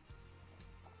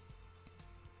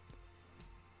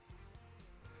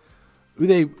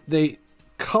 They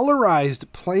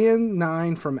colorized Plan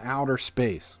 9 from Outer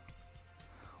Space.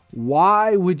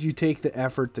 Why would you take the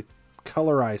effort to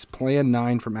colorize Plan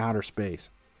 9 from Outer Space?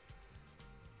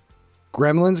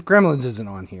 Gremlins? Gremlins isn't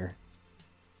on here.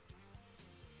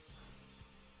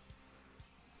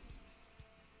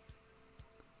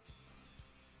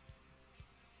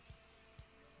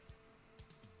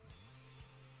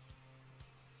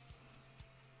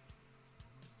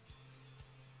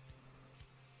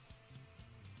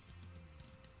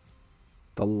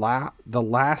 The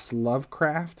Last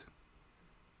Lovecraft,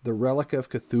 The Relic of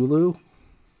Cthulhu,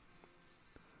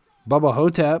 Bubba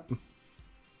Hotep,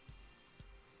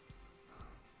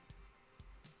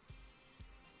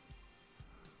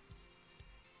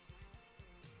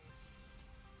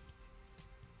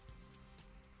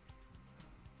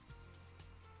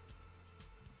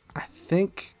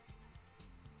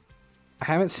 I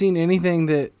haven't seen anything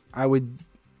that I would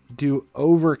do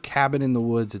over Cabin in the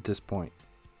Woods at this point.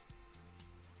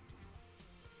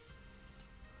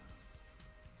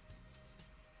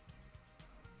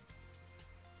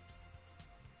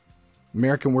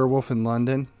 American Werewolf in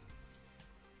London.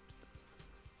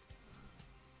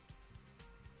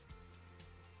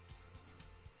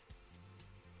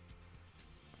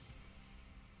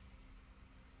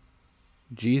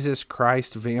 Jesus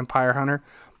Christ Vampire Hunter.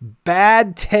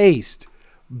 Bad Taste.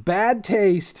 Bad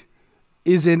Taste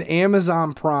is in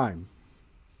Amazon Prime.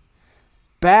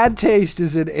 Bad Taste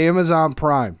is in Amazon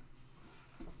Prime.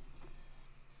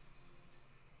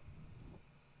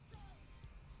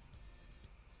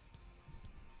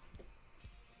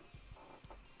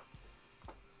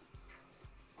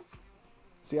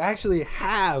 See, I actually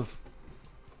have,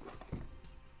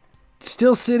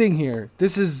 still sitting here,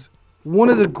 this is one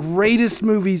of the greatest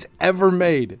movies ever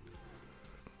made.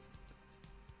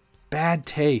 Bad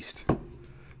Taste.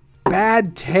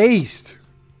 Bad Taste.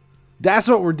 That's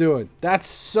what we're doing. That's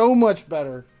so much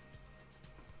better.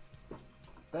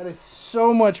 That is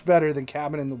so much better than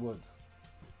Cabin in the Woods.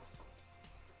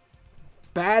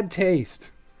 Bad Taste.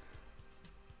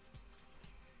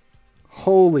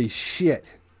 Holy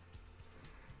shit.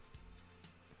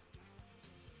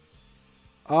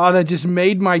 Oh, that just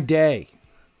made my day.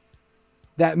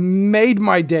 That made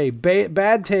my day.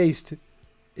 Bad Taste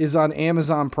is on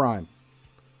Amazon Prime.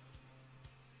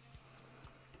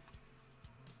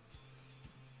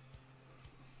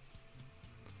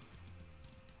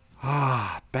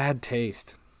 Ah, Bad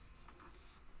Taste.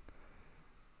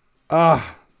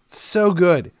 Ah, so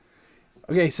good.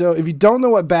 Okay, so if you don't know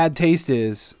what Bad Taste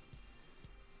is,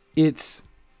 it's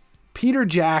Peter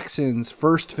Jackson's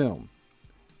first film.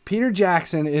 Peter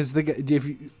Jackson is the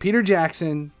guy. Peter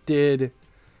Jackson did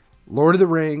Lord of the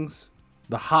Rings,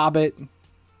 The Hobbit,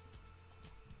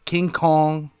 King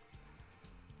Kong.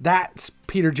 That's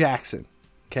Peter Jackson.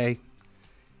 Okay,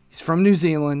 he's from New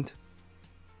Zealand.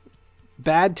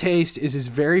 Bad Taste is his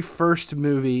very first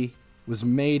movie. Was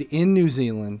made in New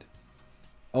Zealand.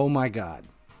 Oh my God.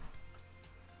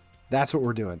 That's what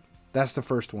we're doing. That's the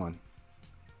first one.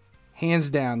 Hands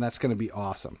down, that's going to be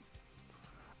awesome.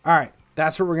 All right.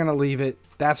 That's where we're going to leave it.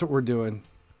 That's what we're doing.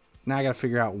 Now I got to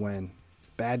figure out when.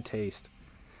 Bad Taste.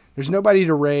 There's nobody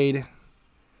to raid.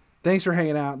 Thanks for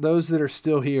hanging out. Those that are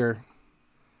still here.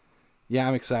 Yeah,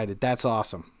 I'm excited. That's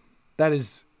awesome. That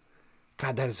is...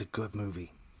 God, that is a good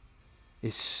movie.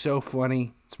 It's so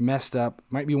funny. It's messed up.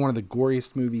 Might be one of the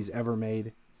goriest movies ever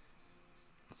made.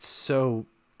 It's so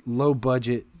low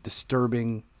budget,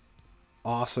 disturbing,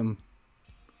 awesome.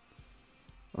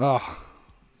 Oh,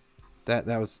 that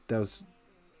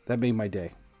made my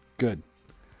day. Good.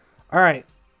 All right.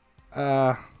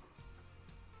 Let's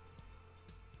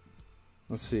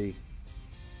see.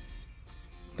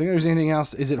 Think there's anything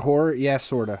else? Is it horror? Yeah,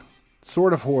 sorta.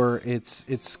 Sort of horror.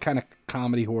 It's kind of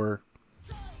comedy horror,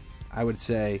 I would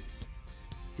say.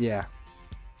 Yeah.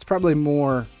 It's probably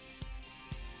more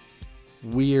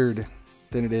weird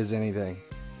than it is anything.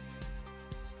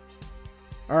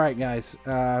 All right, guys.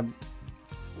 We'll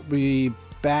be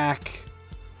back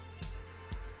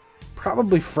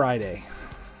probably Friday.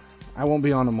 I won't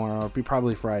be on tomorrow. It'll be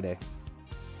probably Friday.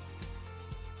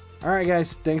 All right,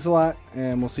 guys. Thanks a lot,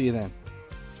 and we'll see you then.